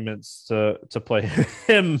zero arguments to play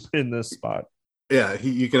him in this spot. Yeah,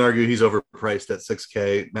 you can argue he's overpriced at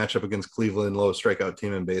 6K. Matchup against Cleveland, lowest strikeout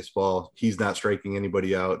team in baseball. He's not striking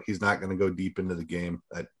anybody out. He's not going to go deep into the game.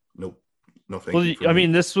 Nope, no thank Well, you for I me.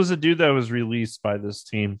 mean, this was a dude that was released by this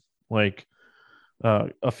team like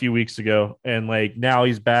a few weeks ago, and like now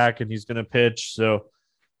he's back and he's going to pitch. So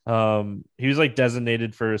he was like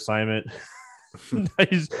designated for assignment.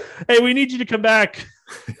 He's, hey, we need you to come back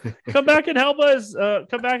and help us.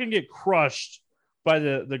 Come back and get crushed by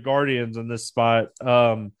the Guardians in this spot.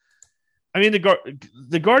 I mean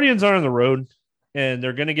the Guardians are on the road and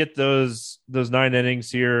they're going to get those 9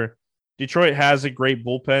 innings here. Detroit has a great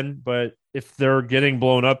bullpen, but if they're getting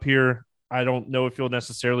blown up here, I don't know if you'll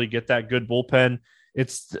necessarily get that good bullpen.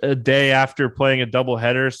 It's a day after playing a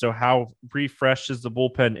doubleheader, so how refreshed is the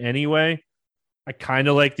bullpen anyway? I kind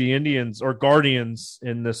of like the Indians or Guardians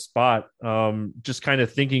in this spot. Just kind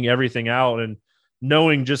of thinking everything out and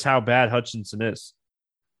knowing just how bad Hutchinson is.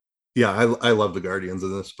 Yeah, I love the Guardians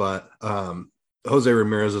in this spot. Jose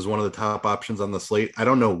Ramirez is one of the top options on the slate. I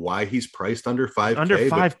don't know why he's priced under Under 5K,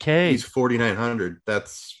 but 5K. he's 4,900.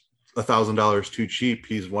 That's $1,000 too cheap.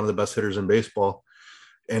 He's one of the best hitters in baseball,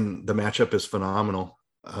 and the matchup is phenomenal.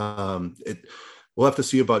 We'll have to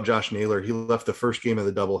see about Josh Naylor. He left the first game of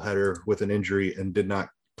the doubleheader with an injury and did not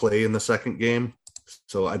play in the second game.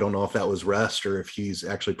 So I don't know if that was rest or if he's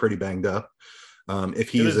actually pretty banged up. If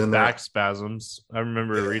he's in there, back spasms. I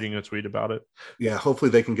remember reading a tweet about it. yeah,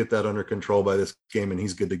 hopefully they can get that under control by this game and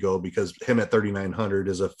he's good to go because him at 3,900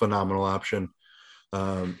 is a phenomenal option.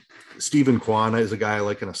 Stephen Kwan is a guy I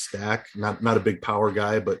like in a stack, not a big power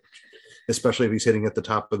guy, but especially if he's hitting at the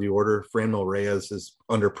top of the order. Franmil Reyes is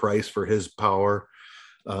underpriced for his power.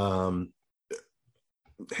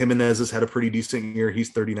 Jimenez has had a pretty decent year. He's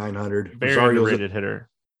 3,900. Very underrated hitter.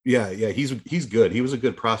 Yeah, he's good. He was a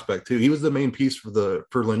good prospect too. He was the main piece for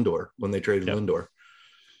Lindor when they traded Lindor.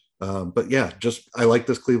 But yeah, just I like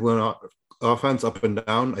this Cleveland offense up and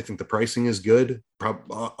down. I think the pricing is good.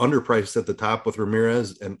 Underpriced at the top with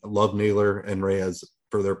Ramirez, and love Naylor and Reyes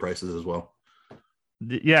for their prices as well.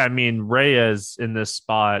 Yeah, I mean Reyes in this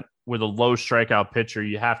spot with a low strikeout pitcher,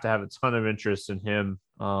 you have to have a ton of interest in him.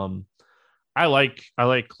 I like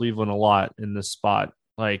Cleveland a lot in this spot.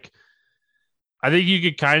 Like I think you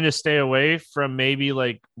could kind of stay away from maybe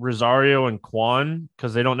like Rosario and Kwan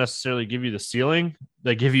because they don't necessarily give you the ceiling.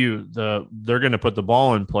 They give you they're going to put the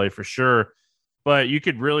ball in play for sure. But you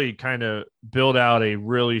could really kind of build out a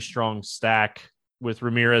really strong stack with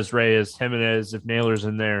Ramirez, Reyes, Jimenez, if Naylor's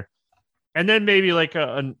in there. And then maybe like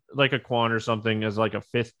a Kwan or something as like a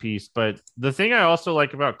fifth piece. But the thing I also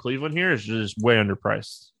like about Cleveland here is just way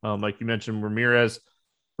underpriced. Like you mentioned, Ramirez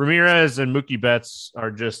and Mookie Betts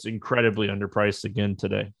are just incredibly underpriced again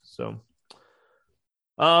today. So,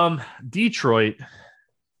 Detroit,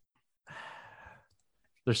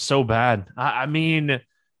 they're so bad. I mean,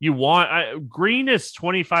 Green is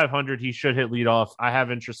 2,500. He should hit leadoff. I have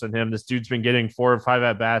interest in him. This dude's been getting 4 or 5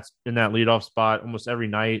 at bats in that leadoff spot almost every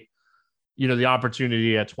night. You know, the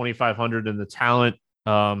opportunity at 2,500 and the talent.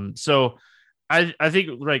 So I think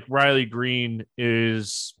like Riley Green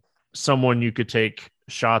is someone you could take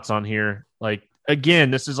shots on here. Like again,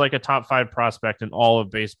 this is like a top 5 prospect in all of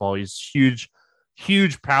baseball. He's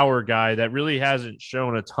huge power guy that really hasn't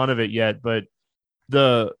shown a ton of it yet, but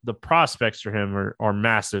the prospects for him are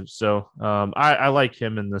massive. So I like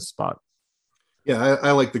him in this spot. Yeah, I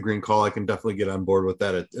like the Green call. I can definitely get on board with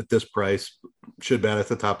that at this price. Should bat at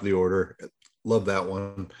the top of the order. Love that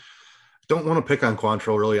one. Don't want to pick on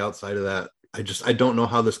Quantrill really outside of that. I don't know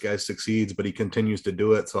how this guy succeeds, but he continues to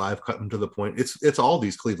do it. So I've cut him to the point. It's all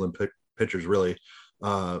these Cleveland pitchers really.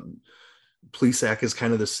 Plesac is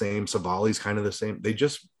kind of the same. Savali's kind of the same. They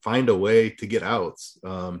just find a way to get outs.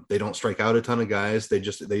 They don't strike out a ton of guys.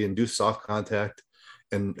 They induce soft contact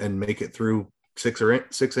and make it through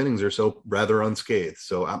six innings or so rather unscathed.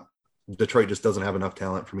 So Detroit just doesn't have enough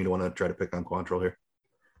talent for me to want to try to pick on Quantrill here.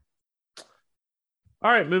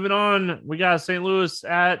 All right, moving on. We got St. Louis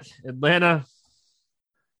at Atlanta.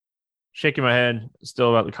 Shaking my head still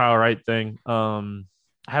about the Kyle Wright thing.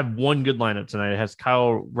 have one good lineup tonight. It has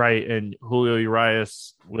Kyle Wright and Julio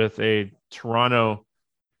Urias with a Toronto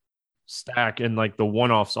stack and like the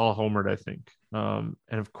one-offs all homered, I think. And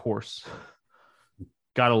of course,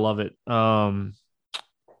 gotta love it. Two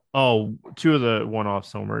of the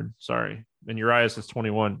one-offs homered. Sorry. And Urias is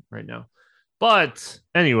 21 right now. But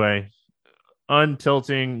anyway,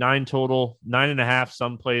 untilting, 9 total, 9.5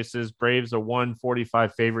 some places. Braves a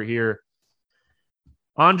 145 favorite here.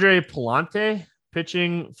 Andre Palante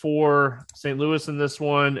pitching for St. Louis in this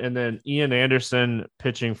one, and then Ian Anderson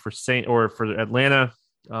pitching for Atlanta.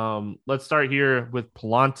 Let's start here with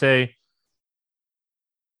Palante.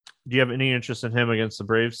 Do you have any interest in him against the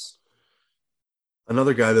Braves?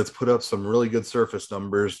 Another guy that's put up some really good surface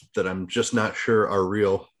numbers that I'm just not sure are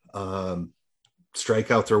real.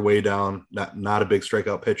 Strikeouts are way down. Not a big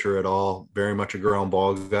strikeout pitcher at all. Very much a ground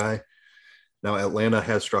ball guy. Now Atlanta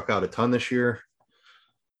has struck out a ton this year.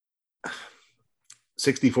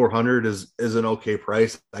 6,400 is an okay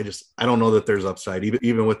price. I don't know that there's upside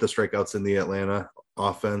even with the strikeouts in the Atlanta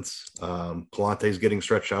offense. Palante's getting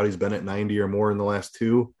stretched out. He's been at 90 or more in the last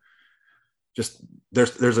two. Just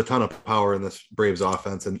there's a ton of power in this Braves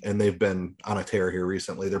offense, and they've been on a tear here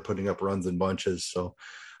recently. They're putting up runs in bunches, so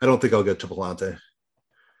I don't think I'll get to Palante.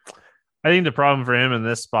 I think the problem for him in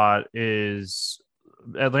this spot is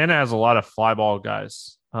Atlanta has a lot of fly ball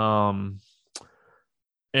guys.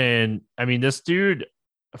 And I mean, this dude,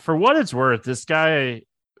 for what it's worth, this guy,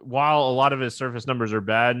 while a lot of his surface numbers are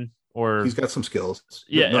bad, or he's got some skills.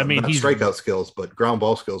 Yeah, not he's strikeout skills, but ground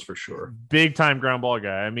ball skills for sure. Big time ground ball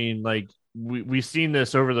guy. I mean, like we've seen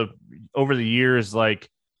this over the years. Like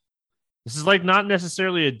this is like not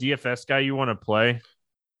necessarily a DFS guy you want to play,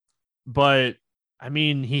 but I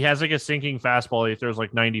mean, he has like a sinking fastball. He throws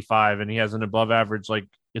like 95, and he has an above average, like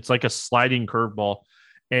it's like a sliding curveball,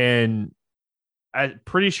 and I'm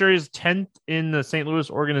pretty sure he's 10th in the St. Louis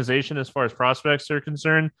organization as far as prospects are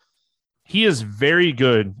concerned. He is very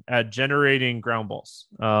good at generating ground balls.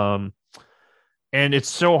 And it's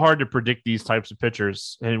so hard to predict these types of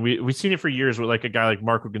pitchers. And we've seen it for years with like a guy like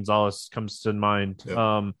Marco Gonzalez comes to mind.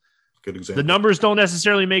 Yep. Good example. The numbers don't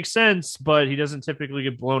necessarily make sense, but he doesn't typically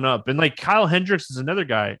get blown up. And like Kyle Hendricks is another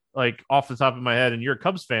guy, like off the top of my head, and you're a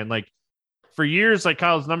Cubs fan. Like for years, like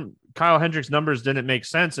Kyle Hendricks numbers didn't make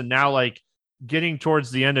sense. And now like getting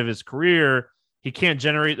towards the end of his career, he can't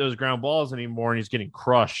generate those ground balls anymore, and he's getting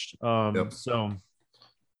crushed. So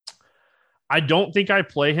I don't think I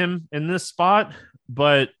play him in this spot,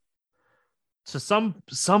 but to some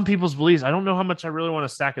people's beliefs, I don't know how much I really want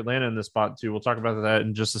to stack Atlanta in this spot too. We'll talk about that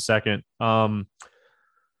in just a second. All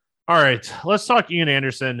right, let's talk Ian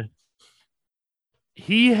Anderson.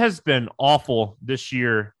 He has been awful this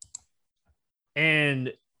year,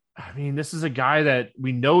 and I mean, this is a guy that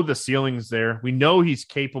we know the ceiling's there. We know he's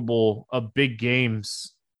capable of big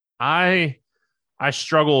games. I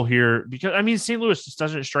struggle here because, I mean, St. Louis just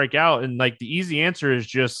doesn't strike out. And like the easy answer is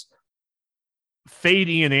just fade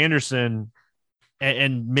Ian Anderson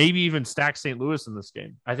and maybe even stack St. Louis in this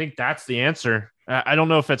game. I think that's the answer. I don't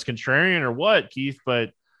know if that's contrarian or what, Keith,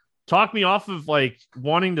 but talk me off of like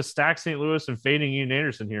wanting to stack St. Louis and fading Ian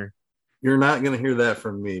Anderson here. You're not going to hear that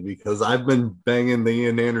from me because I've been banging the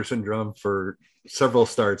Ian Anderson drum for several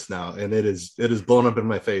starts now, and it is blown up in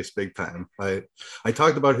my face big time. I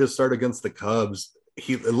talked about his start against the Cubs.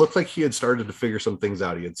 It looked like he had started to figure some things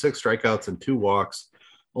out. He had 6 strikeouts and 2 walks,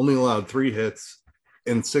 only allowed 3 hits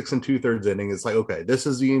in 6 2/3 innings. It's like, okay, this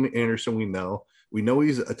is Ian Anderson we know. We know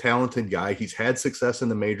he's a talented guy. He's had success in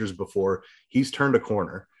the majors before. He's turned a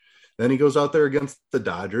corner. Then he goes out there against the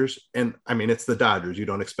Dodgers. And I mean, it's the Dodgers. You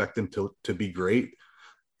don't expect him to be great.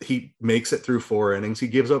 He makes it through 4 innings. He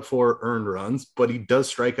gives up 4 earned runs, but he does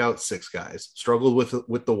strike out 6 guys. Struggled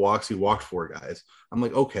with the walks. He walked 4 guys. I'm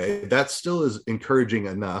like, okay, that still is encouraging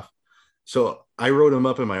enough. So I wrote him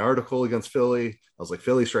up in my article against Philly. I was like,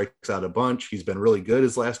 Philly strikes out a bunch. He's been really good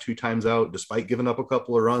his last 2 times out, despite giving up a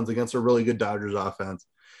couple of runs against a really good Dodgers offense.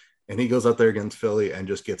 And he goes out there against Philly and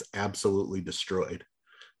just gets absolutely destroyed.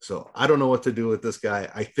 So I don't know what to do with this guy.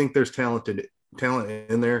 I think there's talent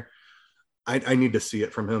in there. I need to see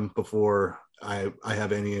it from him before I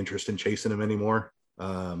have any interest in chasing him anymore,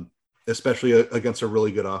 especially against a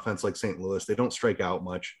really good offense like St. Louis. They don't strike out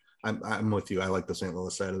much. I'm with you. I like the St.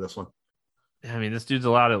 Louis side of this one. I mean, this dude's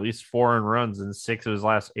allowed at least 4 earned runs in 6 of his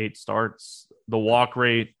last 8 starts. The walk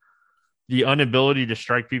rate, the inability to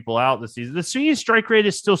strike people out this season. The swinging strike rate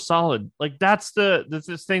is still solid. Like that's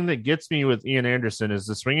this thing that gets me with Ian Anderson is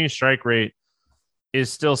the swinging strike rate is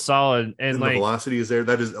still solid. And like the velocity is there.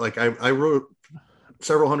 That is like, I wrote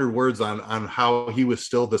several hundred words on how he was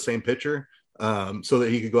still the same pitcher so that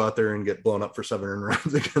he could go out there and get blown up for 7 earned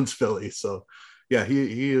runs against Philly. So Yeah,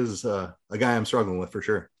 he is a guy I'm struggling with for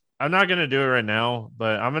sure. I'm not going to do it right now,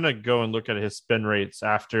 but I'm going to go and look at his spin rates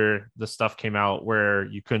after the stuff came out where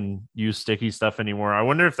you couldn't use sticky stuff anymore. I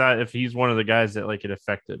wonder if he's one of the guys that like it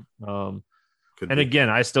affected. Could And be. again,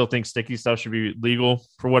 I still think sticky stuff should be legal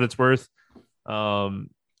for what it's worth. Um,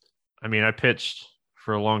 I mean, I pitched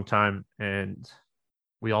for a long time and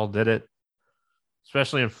we all did it,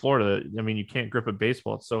 especially in Florida. I mean, you can't grip a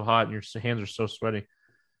baseball. It's so hot and your hands are so sweaty.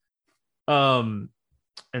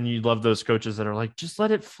 And you love those coaches that are like, just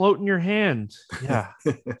let it float in your hand. Yeah.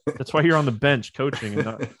 That's why you're on the bench coaching and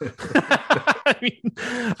not. I mean,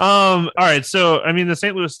 all right. So, I mean, the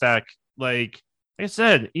St. Louis stack, like I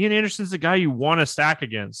said, Ian Anderson's the guy you want to stack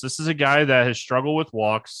against. This is a guy that has struggled with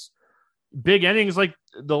walks. Big innings, like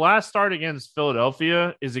the last start against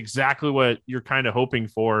Philadelphia, is exactly what you're kind of hoping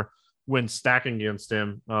for when stacking against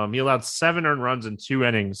him. He allowed 7 earned runs in 2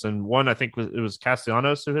 innings, and one I think it was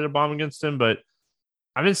Castellanos who hit a bomb against him. But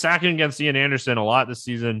I've been stacking against Ian Anderson a lot this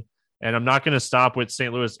season, and I'm not going to stop with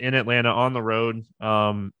St. Louis in Atlanta on the road.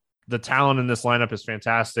 The talent in this lineup is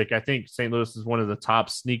fantastic. I think St. Louis is one of the top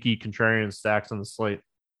sneaky contrarian stacks on the slate.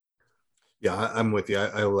 Yeah, I'm with you.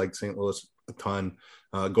 I like St. Louis a ton.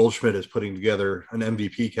 Goldschmidt is putting together an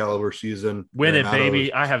MVP caliber season. Win it,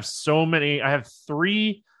 baby. I have so many. I have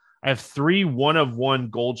three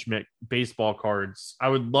 1-of-1 Goldschmidt baseball cards. I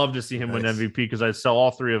would love to see him win MVP because I'd sell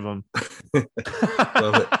all 3 of them.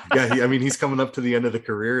 Love it. Yeah, he's coming up to the end of the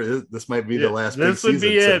career. This might be the last big season. This would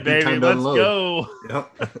be it, baby. Let's go.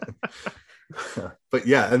 Yep. But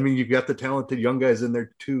yeah, I mean, you've got the talented young guys in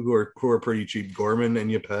there too who are pretty cheap. Gorman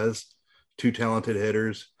and Yepez, 2 talented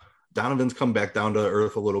hitters. Donovan's come back down to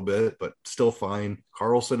earth a little bit, but still fine.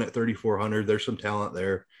 Carlson at 3,400. There's some talent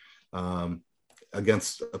there.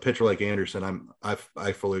 Against a pitcher like Anderson,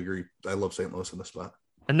 I fully agree. I love St. Louis in this spot.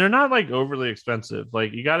 And they're not like overly expensive.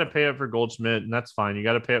 Like you got to pay up for Goldschmidt, and that's fine. You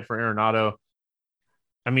got to pay up for Arenado.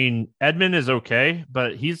 I mean, Edman is okay,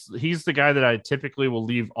 but he's the guy that I typically will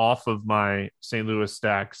leave off of my St. Louis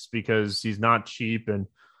stacks because he's not cheap and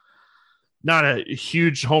not a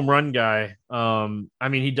huge home run guy. I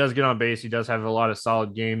mean, he does get on base. He does have a lot of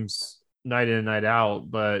solid games night in and night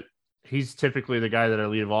out, but he's typically the guy that I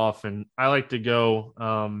leave off. And I like to go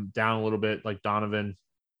down a little bit like Donovan,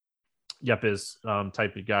 Yepez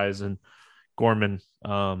type of guys, and Gorman.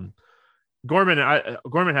 Gorman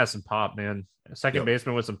has some pop, man. Second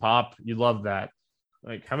baseman with some pop. You love that.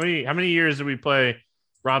 Like how many years did we play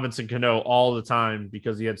Robinson Cano all the time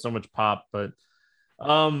because he had so much pop? But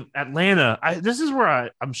Atlanta, this is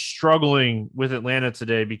where I'm struggling with Atlanta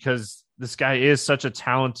today because this guy is such a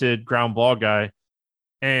talented ground ball guy.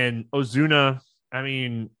 And Ozuna, I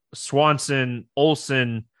mean, Swanson,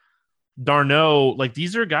 Olsen, Darno, like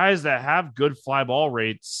these are guys that have good fly ball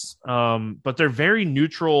rates, but they're very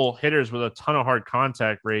neutral hitters with a ton of hard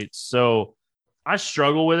contact rates. So I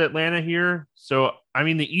struggle with Atlanta here. So, I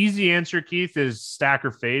mean, the easy answer, Keith, is stack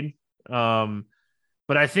or fade.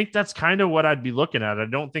 But I think that's kind of what I'd be looking at. I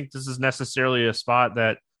don't think this is necessarily a spot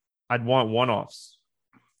that I'd want one-offs.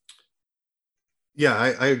 Yeah,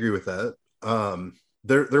 I agree with that.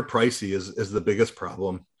 They're pricey is the biggest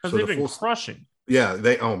problem. Because they've been crushing. Yeah,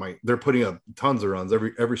 they're putting up tons of runs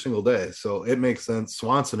every single day. So it makes sense.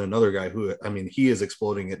 Swanson, another guy who, I mean, he is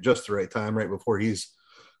exploding at just the right time, right before he's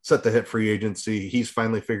set to hit free agency. He's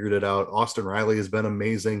finally figured it out. Austin Riley has been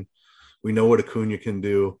amazing. We know what Acuna can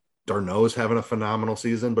do. Darno is having a phenomenal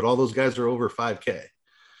season, but all those guys are over 5K.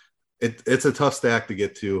 It's a tough stack to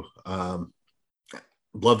get to.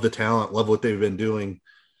 Love the talent, love what they've been doing.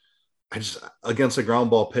 I just, against a ground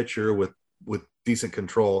ball pitcher with decent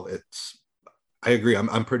control, I agree.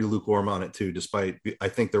 I'm pretty lukewarm on it too, despite I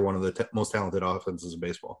think they're one of the most talented offenses in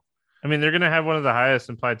baseball. I mean, they're going to have one of the highest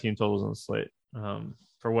implied team totals on the slate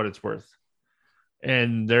for what it's worth.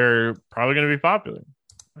 And they're probably going to be popular.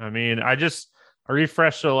 I mean, I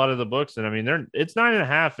refreshed a lot of the books, and I mean, it's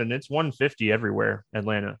 9.5 and it's 150 everywhere,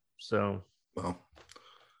 Atlanta. So, well,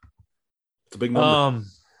 it's a big number.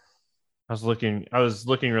 I was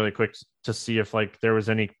looking really quick to see if like there was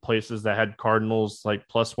any places that had Cardinals like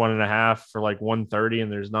plus 1.5 for like 130,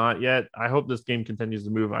 and there's not yet. I hope this game continues to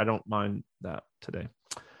move. I don't mind that today.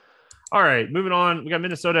 All right, moving on. We got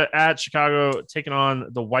Minnesota at Chicago taking on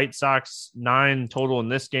the White Sox. 9 total in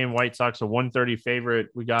this game. White Sox a 130 favorite.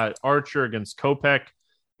 We got Archer against Kopech.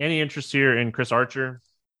 Any interest here in Chris Archer?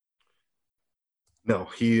 No,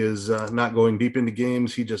 he is not going deep into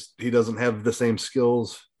games. He doesn't have the same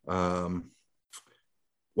skills.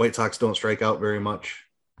 White Sox don't strike out very much.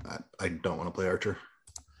 I don't want to play Archer.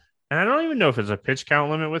 And I don't even know if it's a pitch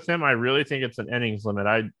count limit with him. I really think it's an innings limit.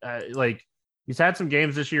 he's had some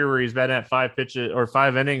games this year where he's been at 5 pitches or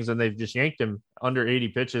 5 innings and they've just yanked him under 80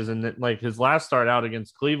 pitches. And then, like his last start out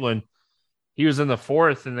against Cleveland, he was in the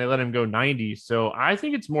fourth and they let him go 90. So I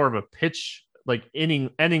think it's more of a pitch like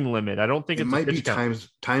inning limit. I don't think It it's a might be pitch count.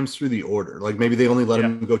 times through the order. Like maybe they only let Yeah.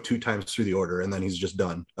 him go 2 times through the order and then he's just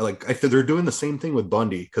done. Like I think they're doing the same thing with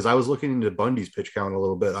Bundy because I was looking into Bundy's pitch count a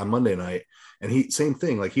little bit on Monday night, and he same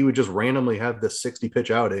thing. Like he would just randomly have this 60 pitch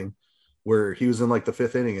outing where he was in like the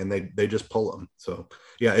fifth inning and they just pull him. So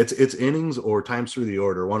yeah, it's innings or times through the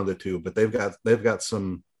order, one of the two. But they've got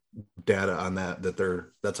some data on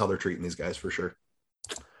that's how they're treating these guys for sure.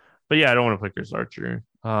 But yeah, I don't want to play Chris Archer.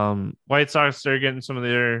 White Sox, they're getting some of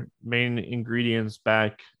their main ingredients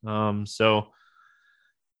back. So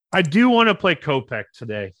I do want to play Kopech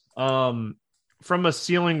today. From a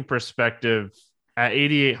ceiling perspective, at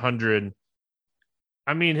 8,800,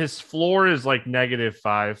 I mean, his floor is like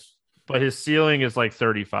 -5, but his ceiling is like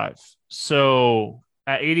 35. So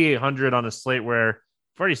at 8,800 on a slate where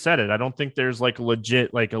I've already said it, I don't think there's like a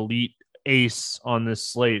legit, like elite ace on this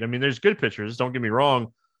slate. I mean, there's good pitchers, don't get me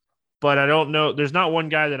wrong, but I don't know. There's not one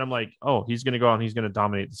guy that I'm like, oh, he's going to go out and he's going to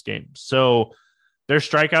dominate this game. So there's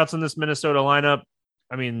strikeouts in this Minnesota lineup.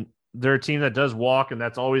 I mean, they're a team that does walk, and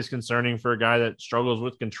that's always concerning for a guy that struggles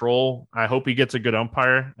with control. I hope he gets a good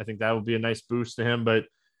umpire. I think that would be a nice boost to him. But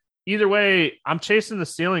either way, I'm chasing the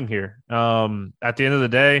ceiling here. At the end of the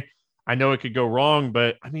day, I know it could go wrong,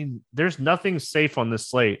 but I mean, there's nothing safe on this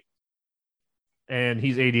slate. And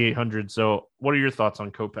he's 8,800. So what are your thoughts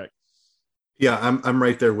on Kopech? Yeah, I'm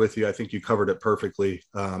right there with you. I think you covered it perfectly.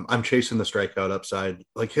 I'm chasing the strikeout upside.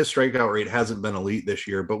 Like his strikeout rate hasn't been elite this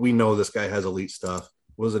year, but we know this guy has elite stuff.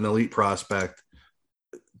 Was an elite prospect,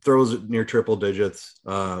 throws it near triple digits,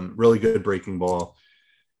 really good breaking ball.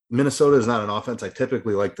 Minnesota is not an offense I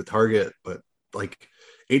typically like to target, but like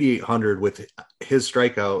 8,800 with his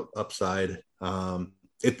strikeout upside,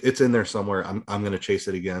 it's in there somewhere. I'm going to chase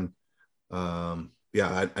it again.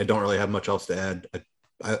 Yeah, I don't really have much else to add.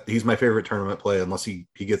 He's my favorite tournament play unless he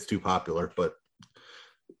gets too popular, but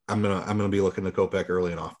I'm gonna be looking to Kopech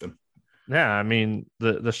early and often. Yeah, I mean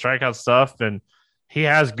the strikeout stuff, and he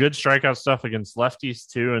has good strikeout stuff against lefties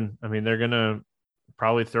too. And I mean they're gonna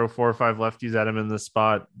probably throw 4 or 5 lefties at him in this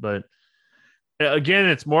spot, but again,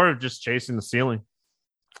 it's more of just chasing the ceiling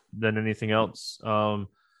than anything else.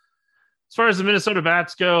 As far as the Minnesota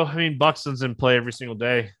bats go, I mean Buxton's in play every single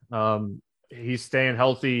day. He's staying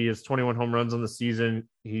healthy. He has 21 home runs on the season.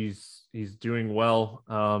 He's doing well.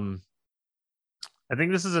 I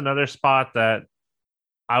think this is another spot that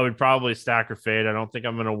I would probably stack or fade. I don't think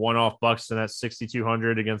I'm going to one-off Buxton at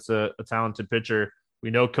 6,200 against a talented pitcher. We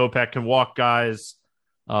know Kopech can walk guys.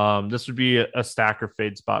 This would be a stack or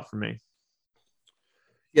fade spot for me.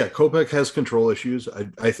 Yeah, Kopech has control issues.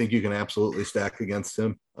 I think you can absolutely stack against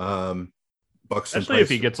him. Buxton, especially if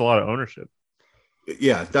he gets a lot of ownership.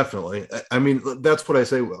 Yeah, definitely. I mean, that's what I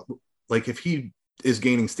say. Like, if he is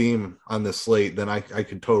gaining steam on this slate, then I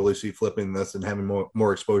could totally see flipping this and having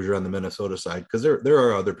more exposure on the Minnesota side because there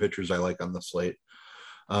are other pitchers I like on the slate.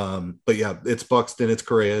 But yeah, it's Buxton, it's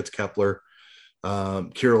Correa, it's Kepler.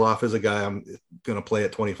 Kirilloff is a guy I'm going to play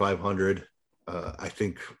at 2,500. I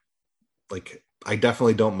think, like, I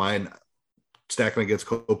definitely don't mind stacking against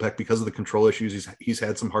Kopech because of the control issues. He's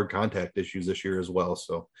had some hard contact issues this year as well.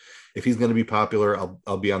 So if he's going to be popular,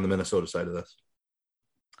 I'll be on the Minnesota side of this.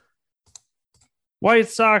 White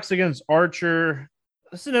Sox against Archer.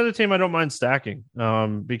 This is another team I don't mind stacking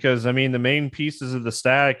because, I mean, the main pieces of the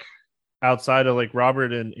stack outside of like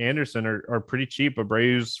Robert and Anderson are pretty cheap.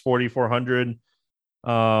 Abreu's 4,400.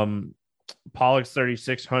 Pollock's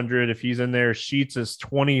 3,600. If he's in there, Sheets is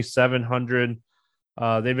 2,700.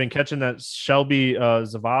 They've been catching that Shelby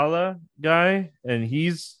Zavala guy, and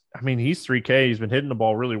he's 3K. He's been hitting the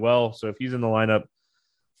ball really well. So if he's in the lineup,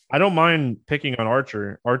 I don't mind picking on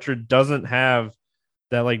Archer. Archer doesn't have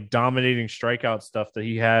that like dominating strikeout stuff that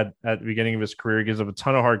he had at the beginning of his career. He gives up a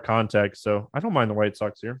ton of hard contact. So I don't mind the White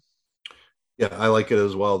Sox here. Yeah, I like it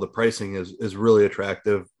as well. The pricing is really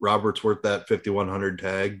attractive. Robert's worth that 5,100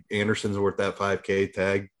 tag. Anderson's worth that 5K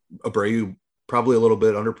tag. Abreu probably a little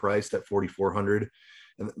bit underpriced at 4,400.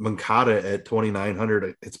 And Moncada at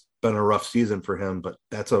 2,900. It's been a rough season for him, but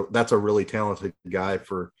that's a really talented guy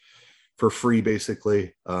for free,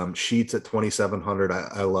 basically. Sheets at 2,700.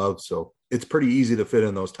 I love. So it's pretty easy to fit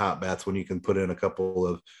in those top bats when you can put in a couple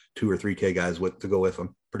of 2 or 3K guys to go with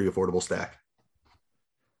them. Pretty affordable stack.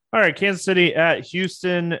 All right, Kansas City at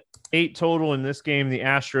Houston, 8 total in this game. The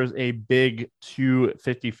Astros a big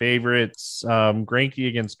 250 favorites. Greinke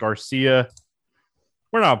against Garcia.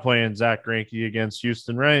 We're not playing Zach Greinke against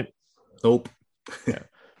Houston, right? Nope. Yeah.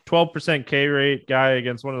 12% K rate guy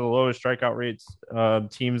against one of the lowest strikeout rates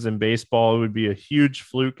teams in baseball. It would be a huge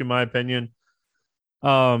fluke, in my opinion.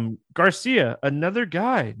 Garcia, another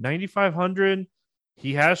guy, 9,500.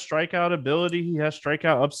 He has strikeout ability. He has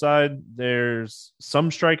strikeout upside. There's some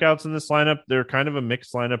strikeouts in this lineup. They're kind of a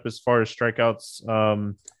mixed lineup as far as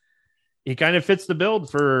strikeouts. He kind of fits the build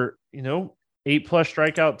for, 8+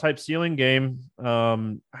 strikeout type ceiling game.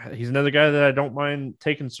 He's another guy that I don't mind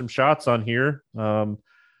taking some shots on here.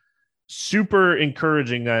 Super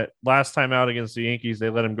encouraging that last time out against the Yankees, they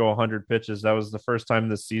let him go 100 pitches. That was the first time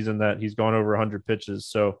this season that he's gone over 100 pitches.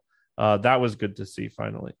 So that was good to see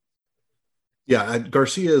finally. Yeah,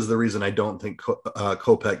 Garcia is the reason I don't think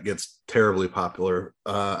Kopech gets terribly popular.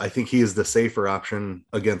 I think he is the safer option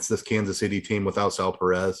against this Kansas City team without Sal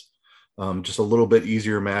Perez. Just a little bit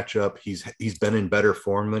easier matchup. He's been in better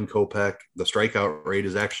form than Kopech. The strikeout rate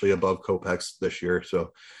is actually above Kopech's this year.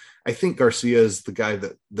 So I think Garcia is the guy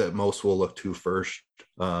that most will look to first.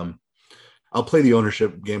 I'll play the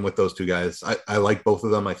ownership game with those two guys. I like both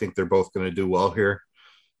of them. I think they're both going to do well here.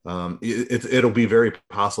 It'll be very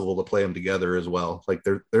possible to play them together as well. Like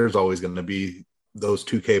there's always going to be those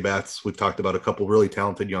 2K bats. We've talked about a couple really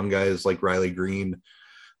talented young guys like Riley Green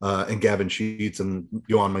and Gavin Sheets and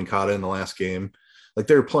Yohan Moncada in the last game. Like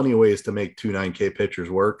there are plenty of ways to make 2 9K pitchers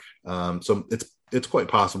work. So it's quite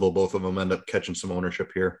possible both of them end up catching some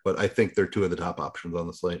ownership here, but I think they're two of the top options on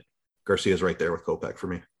the slate. Garcia's right there with Kopech for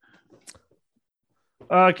me.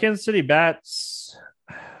 Kansas City bats.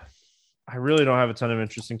 I really don't have a ton of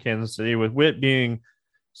interest in Kansas City with Witt being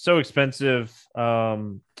so expensive.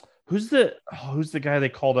 Who's the guy they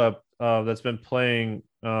called up that's been playing?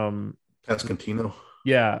 Pascantino.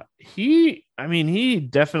 Yeah, he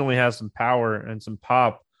definitely has some power and some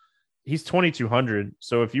pop. He's 2,200.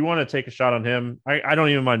 So if you want to take a shot on him, I don't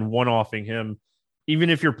even mind one-offing him. Even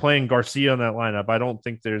if you're playing Garcia in that lineup, I don't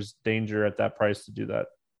think there's danger at that price to do that.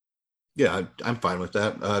 Yeah, I'm fine with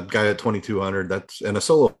that. Guy at 2,200, and a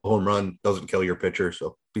solo home run doesn't kill your pitcher,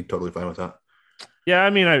 so be totally fine with that. Yeah,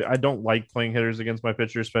 I don't like playing hitters against my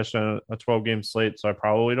pitcher, especially on a 12-game slate, so I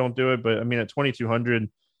probably don't do it. But at 2,200,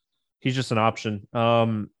 he's just an option.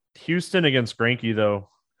 Houston against Greinke, though.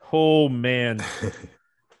 Oh man,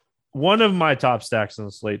 one of my top stacks on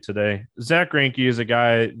the slate today. Zach Greinke is a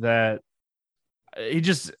guy that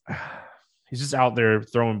he's just out there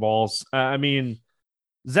throwing balls.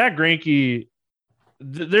 Zach Greinke,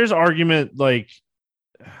 there's argument like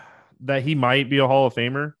that he might be a Hall of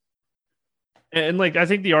Famer, and like I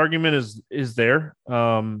think the argument is there.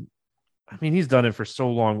 He's done it for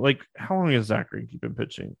so long. Like, how long has Zach Greinke been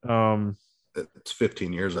pitching? It's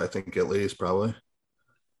 15 years, I think, at least, probably.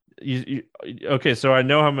 Okay, so I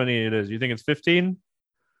know how many it is. You think it's 15?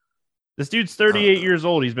 This dude's 38 years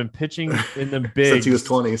old. He's been pitching in the big since he was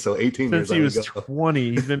 20, so 18 years. Since he was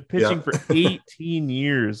 20. He's been pitching for 18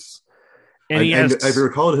 years. And I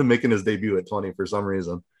recalled him making his debut at 20 for some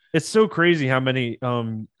reason. It's so crazy how many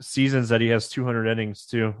seasons that he has 200 innings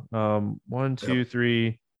too. 1, 2,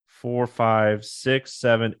 3, 4, 5, 6,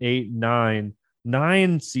 7, 8, 9.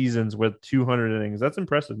 9 seasons with 200 innings. That's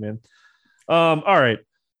impressive, man. All right.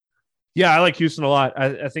 Yeah, I like Houston a lot.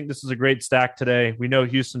 I think this is a great stack today. We know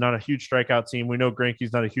Houston not a huge strikeout team. We know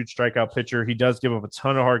Greinke's not a huge strikeout pitcher. He does give up a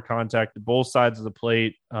ton of hard contact to both sides of the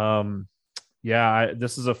plate.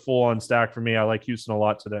 This is a full-on stack for me. I like Houston a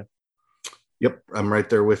lot today. Yep, I'm right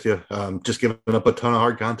there with you. Just giving up a ton of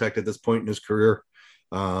hard contact at this point in his career.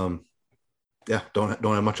 Don't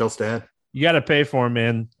have much else to add. You got to pay for him,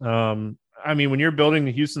 man. When you're building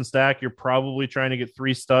the Houston stack, you're probably trying to get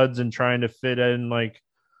 3 studs and trying to fit in like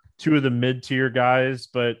 2 of the mid-tier guys,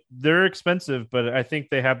 but they're expensive, but I think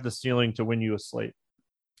they have the ceiling to win you a slate.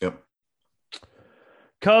 Yep.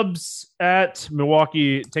 Cubs at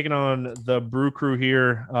Milwaukee taking on the Brew Crew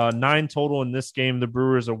here. 9 total in this game. The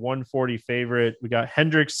Brewers a 140 favorite. We got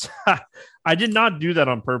Hendricks. I did not do that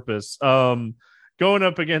on purpose. Going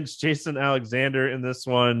up against Jason Alexander in this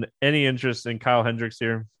one. Any interest in Kyle Hendricks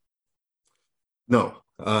here? No.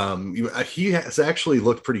 He has actually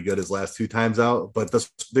looked pretty good his last 2 times out, but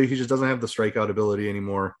he just doesn't have the strikeout ability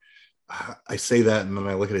anymore. I say that, and then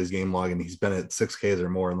I look at his game log, and he's been at 6Ks or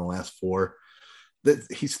more in the last 4.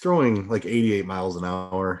 He's throwing like 88 miles an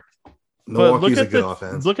hour. Milwaukee's a good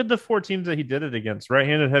offense. Look at the 4 teams that he did it against,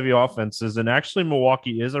 right-handed heavy offenses, and actually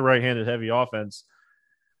Milwaukee is a right-handed heavy offense.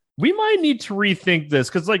 We might need to rethink this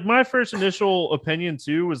because, like, my first initial opinion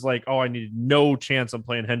too was like, oh, I need no chance I'm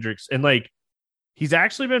playing Hendricks, and like, he's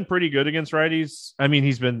actually been pretty good against righties.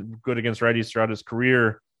 He's been good against righties throughout his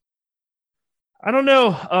career. I don't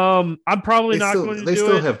know. I'm probably not going to do it. They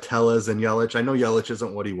still have Tellez and Yelich. I know Yelich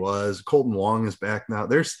isn't what he was. Colton Wong is back now.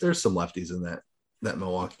 There's some lefties in that that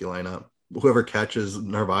Milwaukee lineup. Whoever catches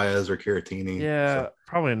Narvaez or Caratini. Yeah, So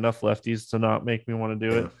probably enough lefties to not make me want to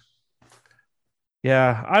do yeah. it.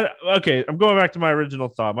 Yeah, okay. I'm going back to my original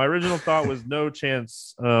thought. My original thought was no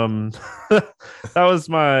chance. That was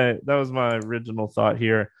my original thought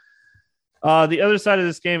here. The other side of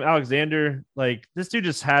this game, Alexander, like this dude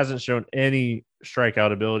just hasn't shown any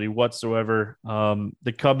strikeout ability whatsoever.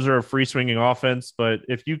 The Cubs are a free swinging offense, but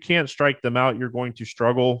if you can't strike them out, you're going to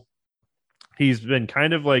struggle. He's been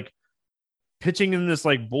kind of like pitching in this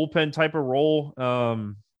like bullpen type of role.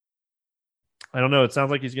 I don't know. It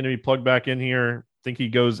sounds like he's going to be plugged back in here. I think he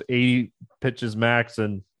goes 80 pitches max,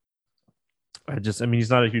 and I mean,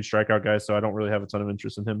 he's not a huge strikeout guy, so I don't really have a ton of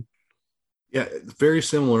interest in him. Yeah, very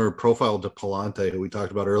similar profile to Palante, who we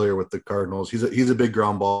talked about earlier with the Cardinals. He's a big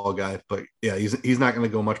ground ball guy, but yeah, he's not going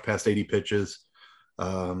to go much past 80 pitches.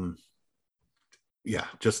 Um, yeah,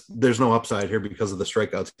 just there's no upside here because of the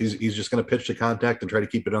strikeouts. He's just going to pitch to contact and try to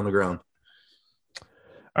keep it on the ground. All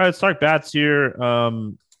right, let's talk bats here.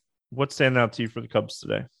 What's standing out to you for the Cubs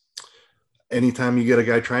today? Anytime you get a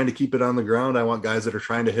guy trying to keep it on the ground, I want guys that are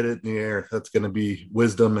trying to hit it in the air. That's going to be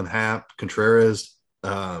Wisdom and Happ, Contreras.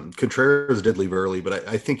 Contreras did leave early, but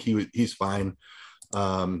I think he's fine.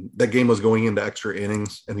 That game was going into extra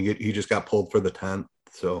innings, and he just got pulled for the 10th.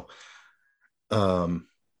 So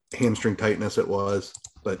hamstring tightness it was,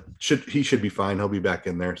 but he should be fine. He'll be back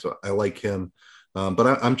in there. So I like him.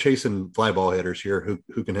 But I'm chasing fly ball hitters here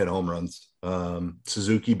who can hit home runs.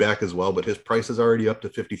 Suzuki back as well, but his price is already up to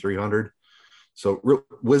 5,300. So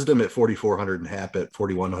Wisdom at 4,400 and Happ at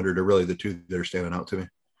 4,100 are really the two that are standing out to me.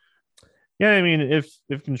 Yeah, I mean, if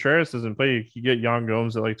Contreras doesn't play, you get Yan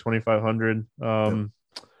Gomes at like 2,500. Yep.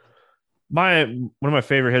 One of my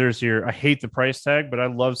favorite hitters here. I hate the price tag, but I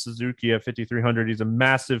love Suzuki at 5,300. He's a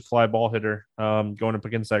massive fly ball hitter, going up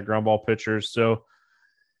against that ground ball pitcher. So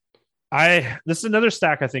this is another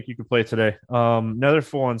stack I think you could play today. Another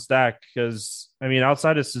full on stack because I mean,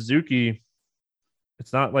 outside of Suzuki,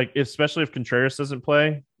 it's not like, especially if Contreras doesn't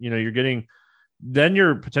play,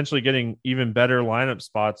 you're potentially getting even better lineup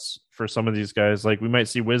spots for some of these guys. Like we might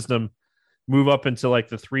see Wisdom move up into like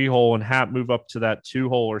the 3 hole and Happ move up to that 2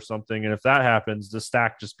 hole or something. And if that happens, the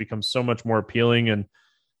stack just becomes so much more appealing. And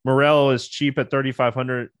Morel is cheap at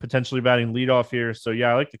 3,500, potentially batting leadoff here. So yeah,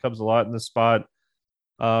 I like the Cubs a lot in this spot.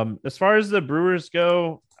 As far as the Brewers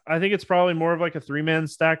go, I think it's probably more of like a 3-man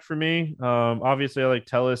stack for me. Obviously, I like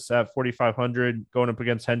Tellis at 4,500 going up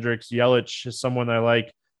against Hendricks. Yelich is someone I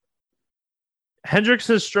like. Hendricks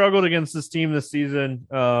has struggled against this team this season.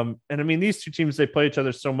 And I mean, these two teams, they play each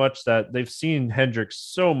other so much that they've seen Hendricks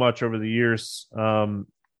so much over the years.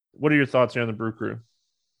 What are your thoughts here on the Brew Crew?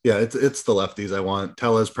 Yeah, it's the lefties I want.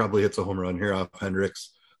 Tellez probably hits a home run here off Hendricks.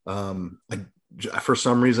 For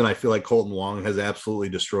some reason, I feel like Colton Wong has absolutely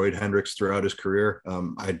destroyed Hendricks throughout his career.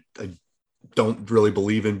 I don't really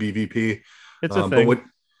believe in BVP. It's a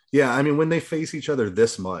thing. When they face each other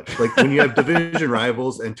this much, like when you have division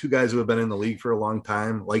rivals and two guys who have been in the league for a long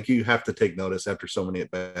time, like you have to take notice after so many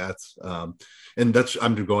at bats. And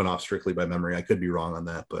I'm going off strictly by memory. I could be wrong on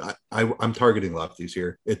that, but I'm targeting lefties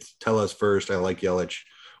here. It's Tellez first. I like Yelich.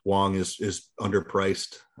 Wong is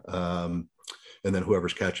underpriced. And then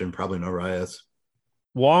whoever's catching, probably Narvaez.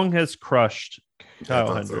 Wong has crushed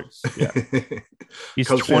Kyle Hendricks. So. Yeah. He's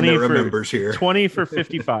Coach 20 for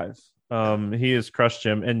 55. He has crushed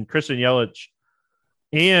him. And Christian Yelich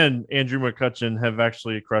and Andrew McCutchen have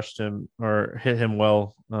actually crushed him or hit him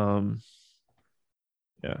well. Yeah.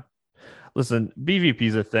 Listen, BVP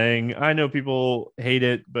is a thing. I know people hate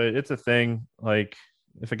it, but it's a thing. Like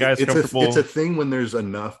if a guy's comfortable. It's a thing when there's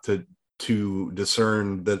enough to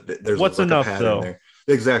discern that there's what's enough a pattern though. There.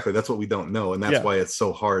 Exactly. That's what we don't know. And that's why it's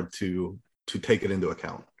so hard to take it into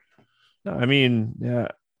account. No, I mean, yeah.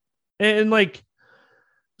 And like,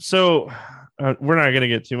 so we're not going to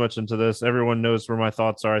get too much into this. Everyone knows where my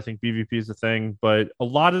thoughts are. I think BVP is a thing, but a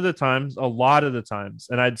lot of the times,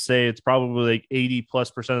 and I'd say it's probably like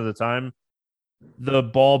 80+% of the time, the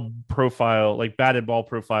ball profile, like batted ball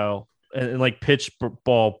profile and like pitch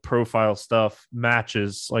ball profile stuff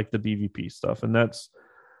matches like the BVP stuff.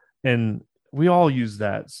 And we all use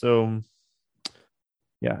that. So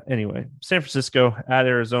yeah, anyway, San Francisco at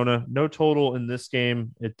Arizona, no total in this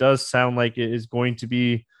game. It does sound like it is going to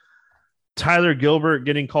be Tyler Gilbert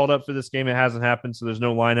getting called up for this game. It hasn't happened, so there's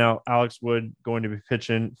no line out. Alex Wood going to be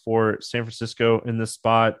pitching for San Francisco in this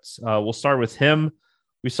spot. We'll start with him.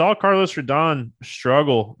 We saw Carlos Rodon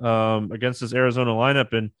struggle against this Arizona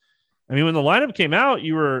lineup. And I mean, when the lineup came out,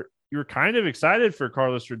 you were kind of excited for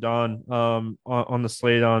Carlos Rodon on the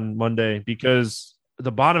slate on Monday because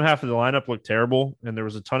the bottom half of the lineup looked terrible and there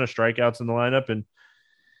was a ton of strikeouts in the lineup. And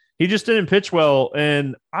he just didn't pitch well.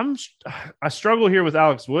 And I struggle here with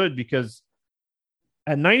Alex Wood because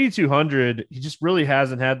at 9,200, he just really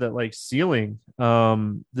hasn't had that like ceiling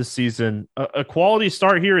this season. A quality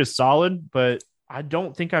start here is solid, but I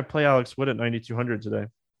don't think I play Alex Wood at 9,200 today.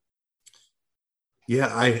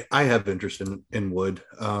 Yeah, I have interest in Wood.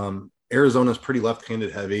 Arizona's pretty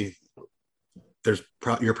left-handed heavy.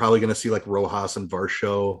 You're probably going to see like Rojas and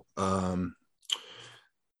Varsho,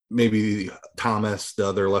 maybe Thomas, the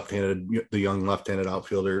other left-handed, the young left-handed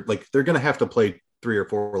outfielder. Like they're going to have to play 3 or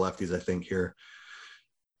 4 lefties, I think here.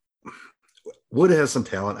 Wood has some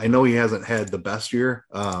talent. I know he hasn't had the best year,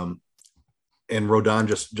 and Rodon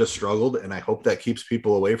just struggled, and I hope that keeps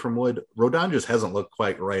people away from Wood. Rodon just hasn't looked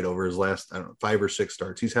quite right over his last 5 or 6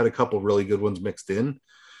 starts. He's had a couple really good ones mixed in,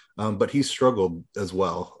 but he's struggled as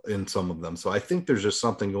well in some of them. So I think there's just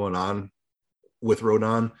something going on with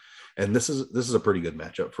Rodon, and this is a pretty good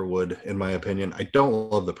matchup for Wood, in my opinion. I don't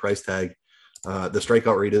love the price tag. The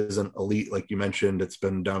strikeout rate isn't elite, like you mentioned. It's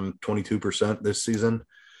been down 22% this season.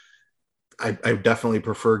 I definitely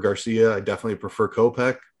prefer Garcia. I definitely prefer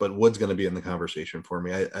Kopech, but Wood's going to be in the conversation for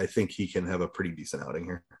me. I think he can have a pretty decent outing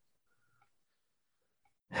here.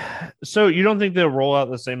 So you don't think they'll roll out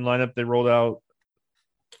the same lineup they rolled out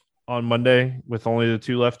on Monday with only the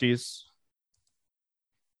 2 lefties?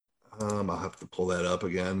 I'll have to pull that up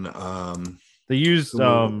again. They used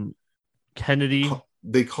Kennedy.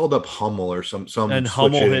 They called up Hummel or some and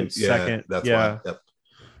Hummel hit second. That's why. Yep.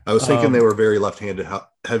 I was thinking they were very left-handed,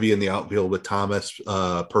 heavy in the outfield with Thomas,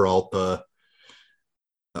 Peralta,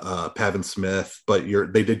 Pavin Smith, but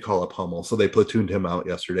they did call up Hummel, so they platooned him out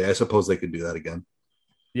yesterday. I suppose they could do that again.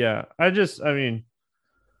 Yeah, I mean,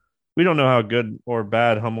 we don't know how good or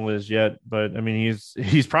bad Hummel is yet, but I mean,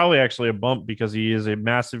 he's probably actually a bump because he is a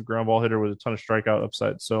massive ground ball hitter with a ton of strikeout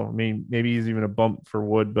upside. So, I mean, maybe he's even a bump for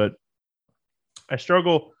Wood, but I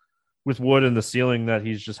struggle with Wood and the ceiling that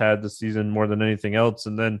he's just had this season more than anything else.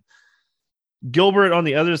 And then Gilbert on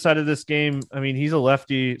the other side of this game, I mean, he's a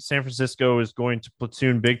lefty. San Francisco is going to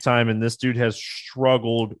platoon big time, and this dude has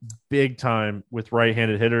struggled big time with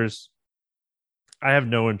right-handed hitters. I have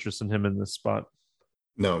no interest in him in this spot.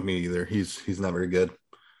 No, me either. He's not very good.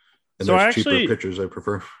 And so there's cheaper pitchers I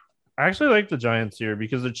prefer. I actually like the Giants here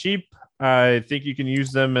because they're cheap. I think you can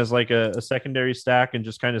use them as like a secondary stack and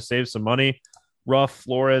just kind of save some money. Ruff,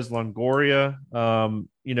 Flores, Longoria.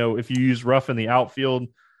 If you use Ruff in the outfield,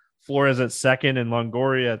 Flores at second and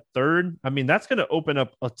Longoria at third, I mean, that's going to open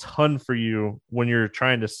up a ton for you when you're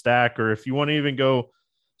trying to stack. Or if you want to even go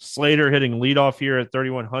Slater hitting leadoff here at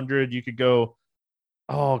 3,100, you could go,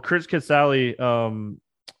 Kurt Casale. I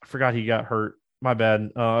forgot he got hurt. My bad.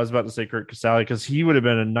 I was about to say Kurt Casale because he would have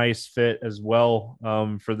been a nice fit as well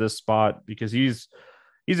for this spot because he's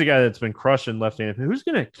a guy that's been crushing left-handed. Who's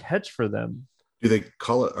going to catch for them? Do they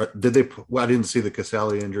call it? Or did they? Well, I didn't see the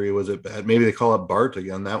Casale injury. Was it bad? Maybe they call up Bart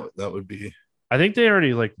again. That would be. I think they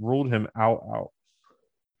already like ruled him out. I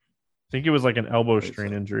think it was like an elbow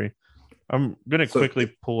strain injury. I'm gonna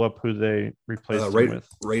quickly pull up who they replaced him with.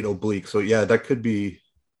 Right oblique. So yeah, that could be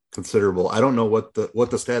considerable. I don't know what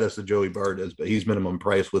the status of Joey Bart is, but he's minimum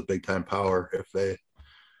price with big time power if they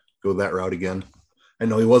go that route again. I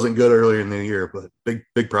know he wasn't good earlier in the year, but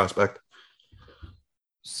big prospect.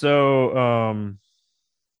 So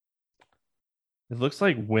it looks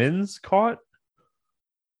like Wins caught.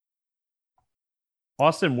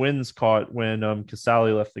 Austin Wins caught when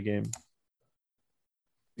Casale left the game.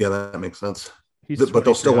 Yeah, that makes sense. But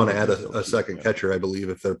they'll still want to add a second catcher, I believe,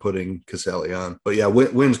 if they're putting Casale on. But yeah,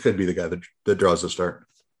 Wins could be the guy that draws the start.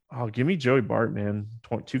 Oh, give me Joey Bart, man.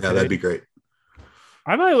 2K. Yeah, that'd be great.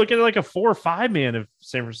 I might look at like a 4 or 5 man if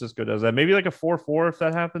San Francisco does that. Maybe like a 4-4 if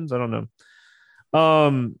that happens. I don't know.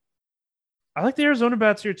 I like the Arizona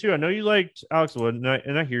bats here too. I know you liked Alex Wood,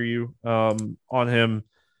 and I hear you on him,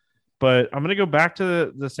 but I'm gonna go back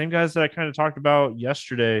to the same guys that I kind of talked about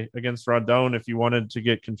yesterday against Rondon. If you wanted to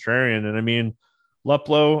get contrarian, and I mean,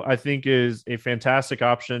 Luplow I think is a fantastic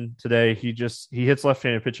option today. He hits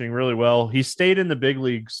left-handed pitching really well. He stayed in the big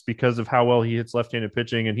leagues because of how well he hits left-handed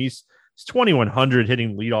pitching, and he's 2,100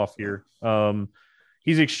 hitting leadoff here.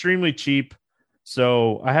 He's extremely cheap,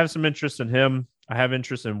 so I have some interest in him. I have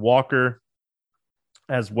interest in Walker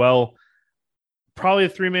as well. Probably a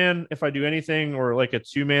 3-man if I do anything, or like a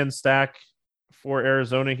 2-man stack for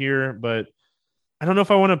Arizona here, but I don't know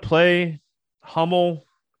if I want to play Hummel.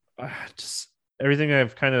 Just everything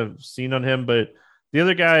I've kind of seen on him, but the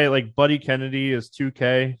other guy, like Buddy Kennedy, is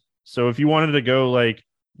 2K. So if you wanted to go like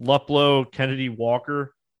Luplow, Kennedy,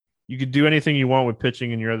 Walker, you could do anything you want with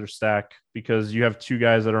pitching in your other stack because you have 2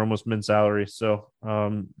 guys that are almost min salary. So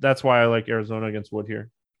that's why I like Arizona against Wood here.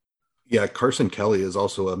 Yeah, Carson Kelly is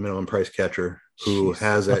also a minimum price catcher who Jeez,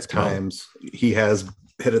 has let's at go. times he has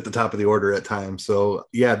hit at the top of the order at times. So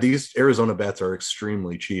yeah, these Arizona bats are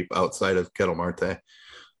extremely cheap outside of Kettle Marte.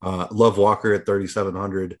 Love Walker at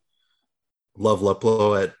 3,700. Love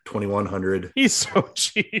Leplo at 2,100. He's so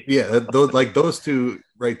cheap. Yeah, those two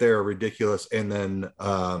right there are ridiculous. And then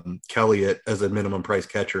Kelly as a minimum price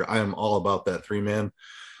catcher. I am all about that three man.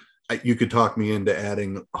 You could talk me into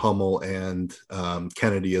adding Hummel and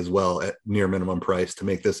Kennedy as well at near minimum price to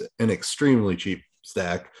make this an extremely cheap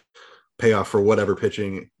stack. Pay off for whatever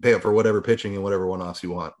pitching, and whatever one offs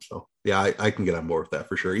you want. So yeah, I can get on board with that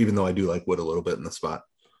for sure. Even though I do like Wood a little bit in the spot.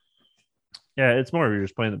 Yeah, it's more of you're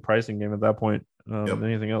just playing the pricing game at that point Yep. than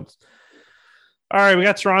anything else. All right, we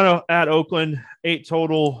got Toronto at Oakland, 8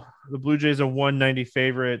 total. The Blue Jays are 190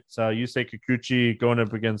 favorites. Yusei Kikuchi going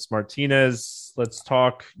up against Martinez. Let's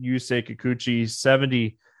talk Yusei Kikuchi,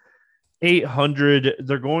 7,800.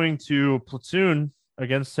 They're going to platoon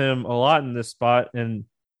against him a lot in this spot, and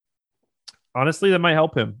honestly, that might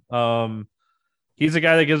help him. He's a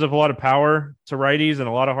guy that gives up a lot of power to righties and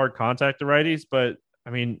a lot of hard contact to righties, but I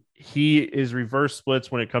mean, he is reverse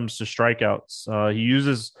splits when it comes to strikeouts.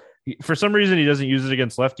 For some reason, he doesn't use it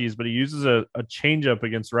against lefties, but he uses a changeup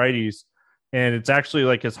against righties, and it's actually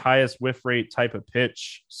like his highest whiff rate type of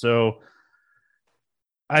pitch. So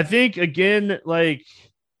I think, again, like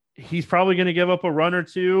he's probably going to give up a run or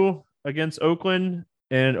two against Oakland,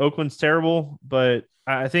 and Oakland's terrible, but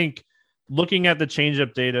I think looking at the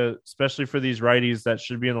changeup data, especially for these righties that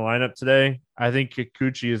should be in the lineup today, I think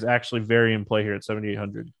Kikuchi is actually very in play here at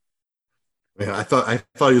 7,800. Yeah, I thought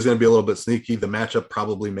he was going to be a little bit sneaky. The matchup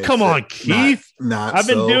probably Come makes it on, Keith. not I've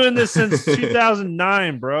been so. doing this since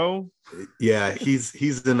 2009, bro. Yeah, he's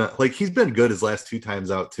in a like he's been good his last two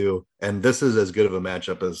times out too, and this is as good of a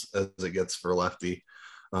matchup as it gets for lefty.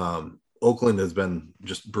 Oakland has been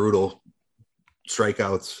just brutal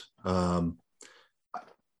strikeouts. I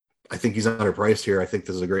think he's underpriced here. I think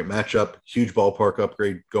this is a great matchup. Huge ballpark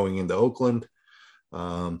upgrade going into Oakland.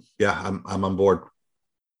 Yeah, I'm on board.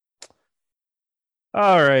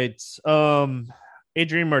 All right.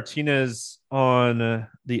 Adrian Martinez on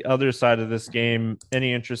the other side of this game.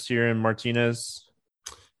 Any interest here in Martinez?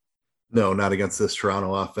 No, not against this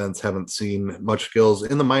Toronto offense. Haven't seen much skills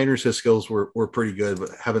in the minors. His skills were pretty good,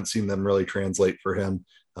 but haven't seen them really translate for him.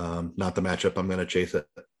 Not the matchup. I'm going to chase it.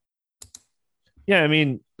 Yeah, I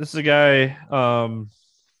mean, this is a guy.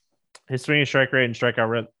 His swinging strike rate and strikeout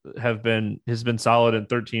rate has been solid in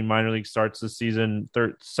 13 minor league starts this season.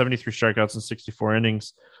 73 strikeouts in 64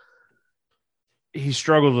 innings. He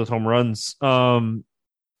struggled with home runs. I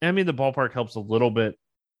mean, the ballpark helps a little bit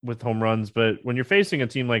with home runs, but when you're facing a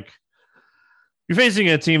team like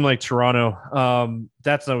Toronto,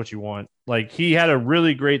 that's not what you want. Like he had a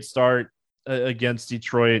really great start against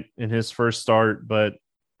Detroit in his first start, but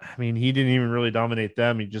I mean, he didn't even really dominate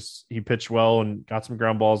them. He pitched well and got some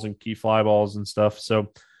ground balls and key fly balls and stuff.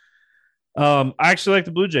 So I actually like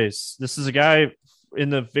the Blue Jays. This is a guy in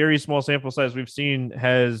the very small sample size we've seen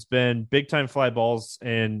has been big time fly balls.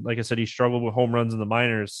 And like I said, he struggled with home runs in the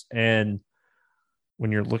minors. And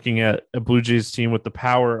when you're looking at a Blue Jays team with the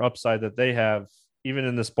power upside that they have, even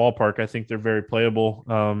in this ballpark, I think they're very playable.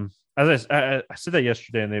 As I said that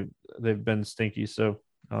yesterday, and they've been stinky. So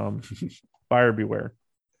buyer beware.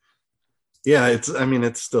 Yeah, it's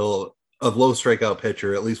still a low strikeout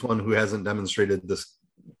pitcher, at least one who hasn't demonstrated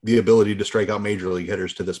the ability to strike out major league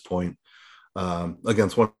hitters to this point.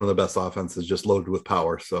 Against one of the best offenses, just loaded with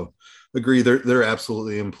power. So, agree, they're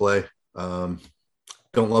absolutely in play. Don't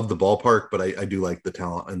love the ballpark, but I do like the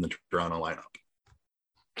talent in the Toronto lineup.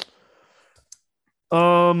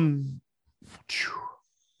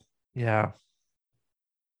 Yeah.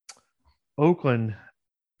 Oakland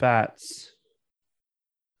bats.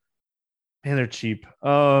 Man, they're cheap.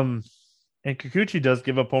 And Kikuchi does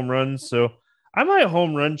give up home runs, so I might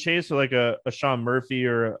home run chase or like a Sean Murphy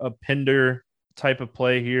or a Pinder type of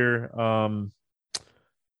play here. I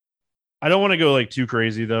don't want to go like too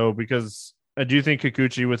crazy though, because I do think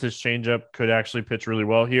Kikuchi with his changeup could actually pitch really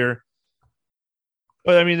well here.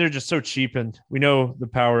 But I mean, they're just so cheap, and we know the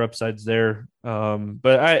power upside's there. But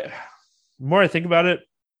the more I think about it,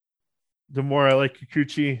 the more I like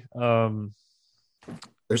Kikuchi.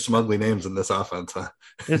 There's some ugly names in this offense, huh?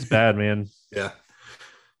 It's bad, man. Yeah.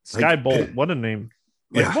 Skybolt, what a name!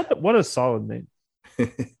 Like Yeah. what a solid name.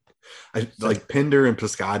 I like Pinder and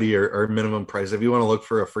Piscotty are minimum price. If you want to look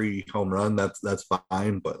for a free home run, that's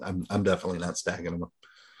fine. But I'm definitely not stacking them.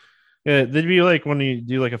 Yeah, they'd be like when you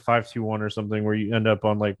do like a 5-2-1 or something where you end up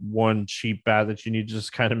on like one cheap bat that you need to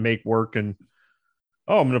just kind of make work. And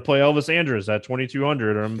Oh, I'm going to play Elvis Andrus at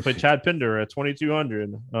 2,200, or I'm going to play Chad Pinder at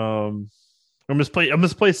 2,200. I'm going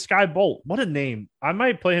to play Sky Bolt. What a name! I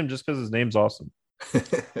might play him just because his name's awesome.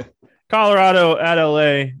 Colorado at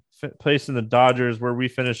LA, placing the Dodgers where we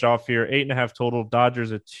finish off here. 8.5 total.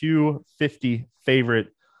 Dodgers a 250 favorite.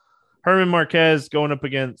 Herman Marquez going up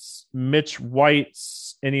against Mitch White.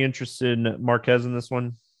 Any interest in Marquez in this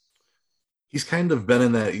one? He's kind of been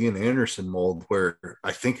in that Ian Anderson mold where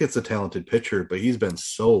I think it's a talented pitcher, but he's been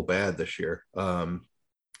so bad this year.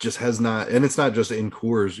 Just has not, and it's not just in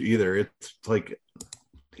Coors either. It's like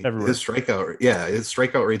Everywhere. His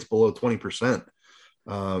strikeout rate's below 20%.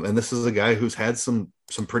 And this is a guy who's had some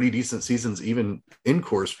pretty decent seasons, even in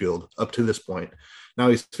Coors Field up to this point. Now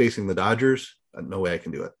he's facing the Dodgers. No way I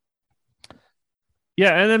can do it.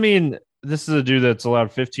 Yeah, and I mean, this is a dude that's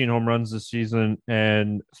allowed 15 home runs this season,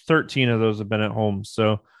 and 13 of those have been at home.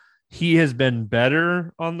 So he has been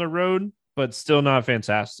better on the road, but still not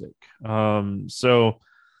fantastic. So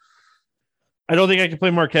I don't think I can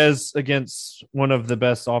play Marquez against one of the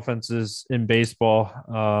best offenses in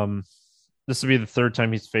baseball. This will be the third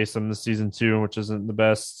time he's faced them this season too, which isn't the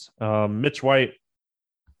best. Mitch White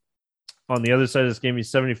on the other side of this game,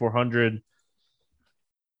 he's 7,400.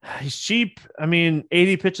 He's cheap. I mean,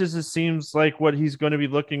 80 pitches, it seems like what he's going to be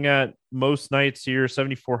looking at most nights here,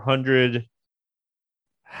 7,400.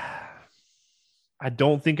 I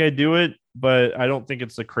don't think I do it, but I don't think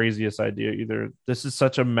it's the craziest idea either. This is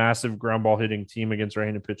such a massive ground ball hitting team against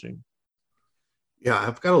right-handed pitching. Yeah,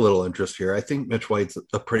 I've got a little interest here. I think Mitch White's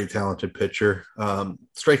a pretty talented pitcher.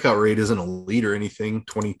 Strikeout rate isn't elite or anything,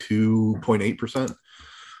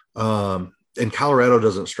 22.8%. And Colorado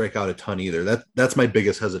doesn't strike out a ton either. That's my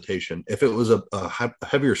biggest hesitation. If it was a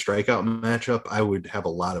heavier strikeout matchup, I would have a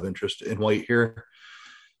lot of interest in White here.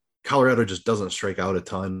 Colorado just doesn't strike out a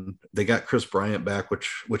ton. They got Chris Bryant back,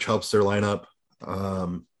 which helps their lineup.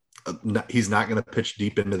 He's not going to pitch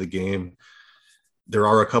deep into the game. There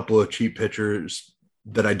are a couple of cheap pitchers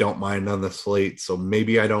that I don't mind on the slate, so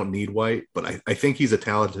maybe I don't need White, but I think he's a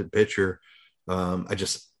talented pitcher.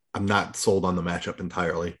 I'm not sold on the matchup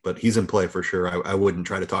entirely, but he's in play for sure. I wouldn't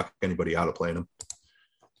try to talk anybody out of playing him.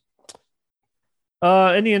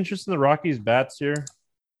 Any interest in the Rockies bats here?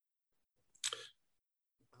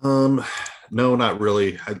 No, not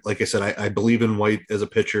really. Like I said, I believe in White as a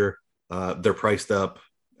pitcher. They're priced up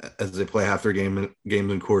as they play half their games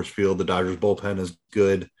in Coors Field. The Dodgers bullpen is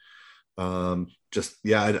good. I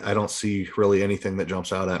don't see really anything that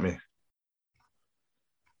jumps out at me.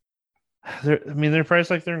 They're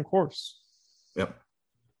priced like they're in Coors. Yep.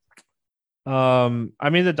 I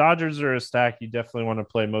mean, the Dodgers are a stack you definitely want to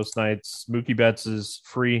play most nights. Mookie Betts is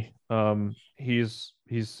free. He's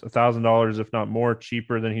 $1,000, if not more,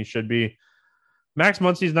 cheaper than he should be. Max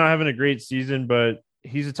Muncy's not having a great season, but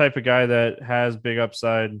he's the type of guy that has big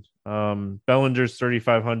upside. Bellinger's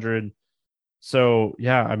 3,500. So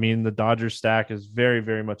yeah, I mean, the Dodgers stack is very,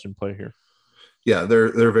 very much in play here. Yeah,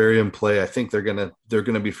 they're very in play. I think they're gonna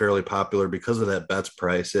be fairly popular because of that Betts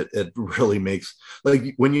price. It really makes,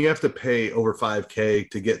 like, when you have to pay over $5,000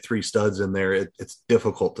 to get three studs in there, it's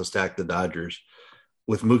difficult to stack the Dodgers.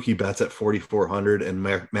 With Mookie Betts at 4,400 and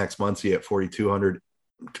Max Muncy at 4,200,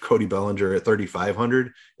 Cody Bellinger at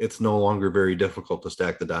 3,500, it's no longer very difficult to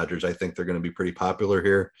stack the Dodgers. I think they're going to be pretty popular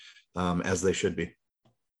here, as they should be.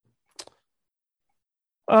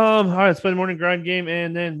 All right, let's play the morning grind game,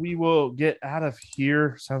 and then we will get out of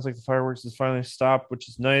here. Sounds like the fireworks has finally stopped, which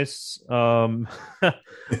is nice. Under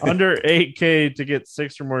 8K to get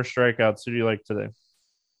 6 or more strikeouts. Who do you like today?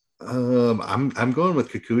 I'm going with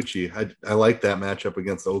Kikuchi. I like that matchup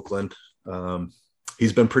against Oakland.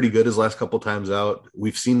 He's been pretty good his last couple times out.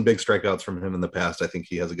 We've seen big strikeouts from him in the past. I think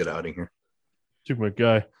he has a good outing here. Too much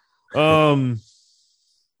guy. I'm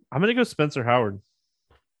gonna go Spencer Howard.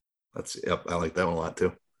 I like that one a lot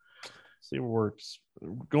too. See what works.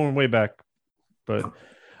 Going way back, but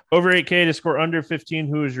over 8K to score under 15.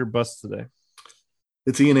 Who is your bust today?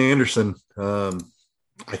 It's Ian Anderson. I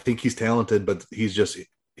think he's talented, but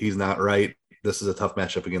he's not right. This is a tough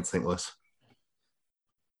matchup against St. Louis.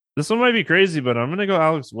 This one might be crazy, but I'm going to go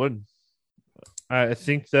Alex Wood. I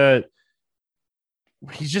think that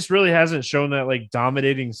he just really hasn't shown that like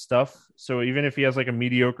dominating stuff. So even if he has like a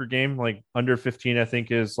mediocre game, like under 15, I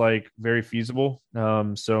think is like very feasible.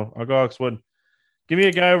 So I'll go Alex Wood. Give me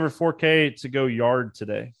a guy over 4K to go yard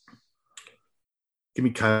today. Give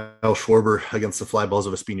me Kyle Schwarber against the fly balls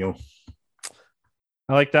of Espino.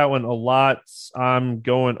 I like that one a lot. I'm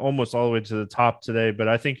going almost all the way to the top today, but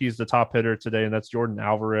I think he's the top hitter today, and that's Jordan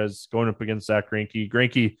Alvarez going up against Zach Greinke.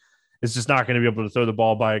 Greinke is just not going to be able to throw the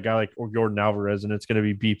ball by a guy like Jordan Alvarez, and it's going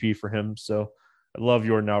to be BP for him. So I love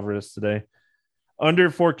Jordan Alvarez today.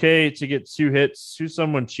 Under 4K to get 2 hits. Who's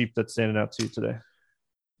someone cheap that's standing out to you today?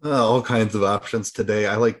 All kinds of options today.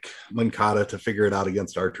 I like Mancada to figure it out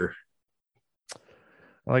against Archer.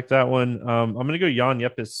 I like that one. I'm going to go Jan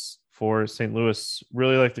Yepis for St. Louis.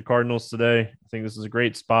 Really like the Cardinals today. I think this is a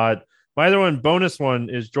great spot. My other one, bonus one,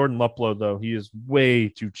 is Jordan Luplow, though. He is way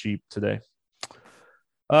too cheap today.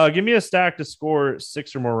 Give me a stack to score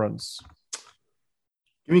 6 or more runs.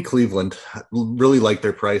 Give me Cleveland. I really like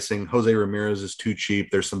their pricing. Jose Ramirez is too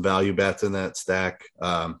cheap. There's some value bats in that stack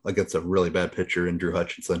against a really bad pitcher in Drew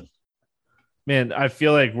Hutchinson. Man, I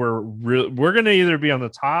feel like we're going to either be on the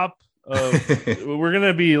top of we're going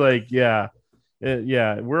to be like,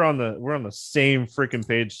 we're on the same freaking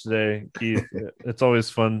page today, Keith. It's always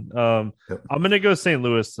fun. I'm going to go St.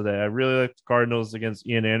 Louis today. I really like the Cardinals against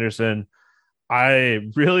Ian Anderson. I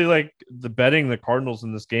really like the betting the Cardinals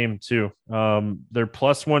in this game too. They're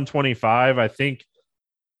plus 125. I think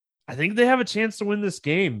they have a chance to win this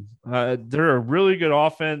game. They're a really good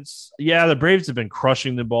offense. Yeah, the Braves have been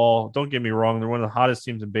crushing the ball. Don't get me wrong. They're one of the hottest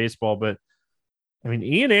teams in baseball, but I mean,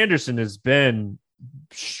 Ian Anderson has been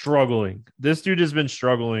struggling. This dude has been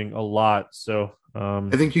struggling a lot. So I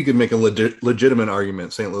think you could make a legitimate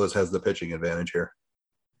argument. St. Louis has the pitching advantage here.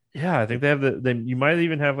 Yeah, I think they have you might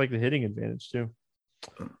even have like the hitting advantage too.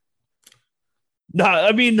 No,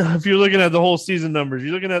 I mean, if you're looking at the whole season numbers,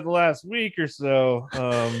 you're looking at the last week or so,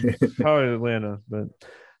 probably Atlanta. But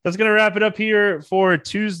that's going to wrap it up here for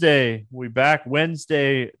Tuesday. We'll be back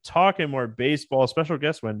Wednesday talking more baseball. Special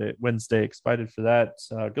guest Wednesday. Excited for that.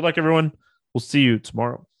 Good luck, everyone. We'll see you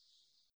tomorrow.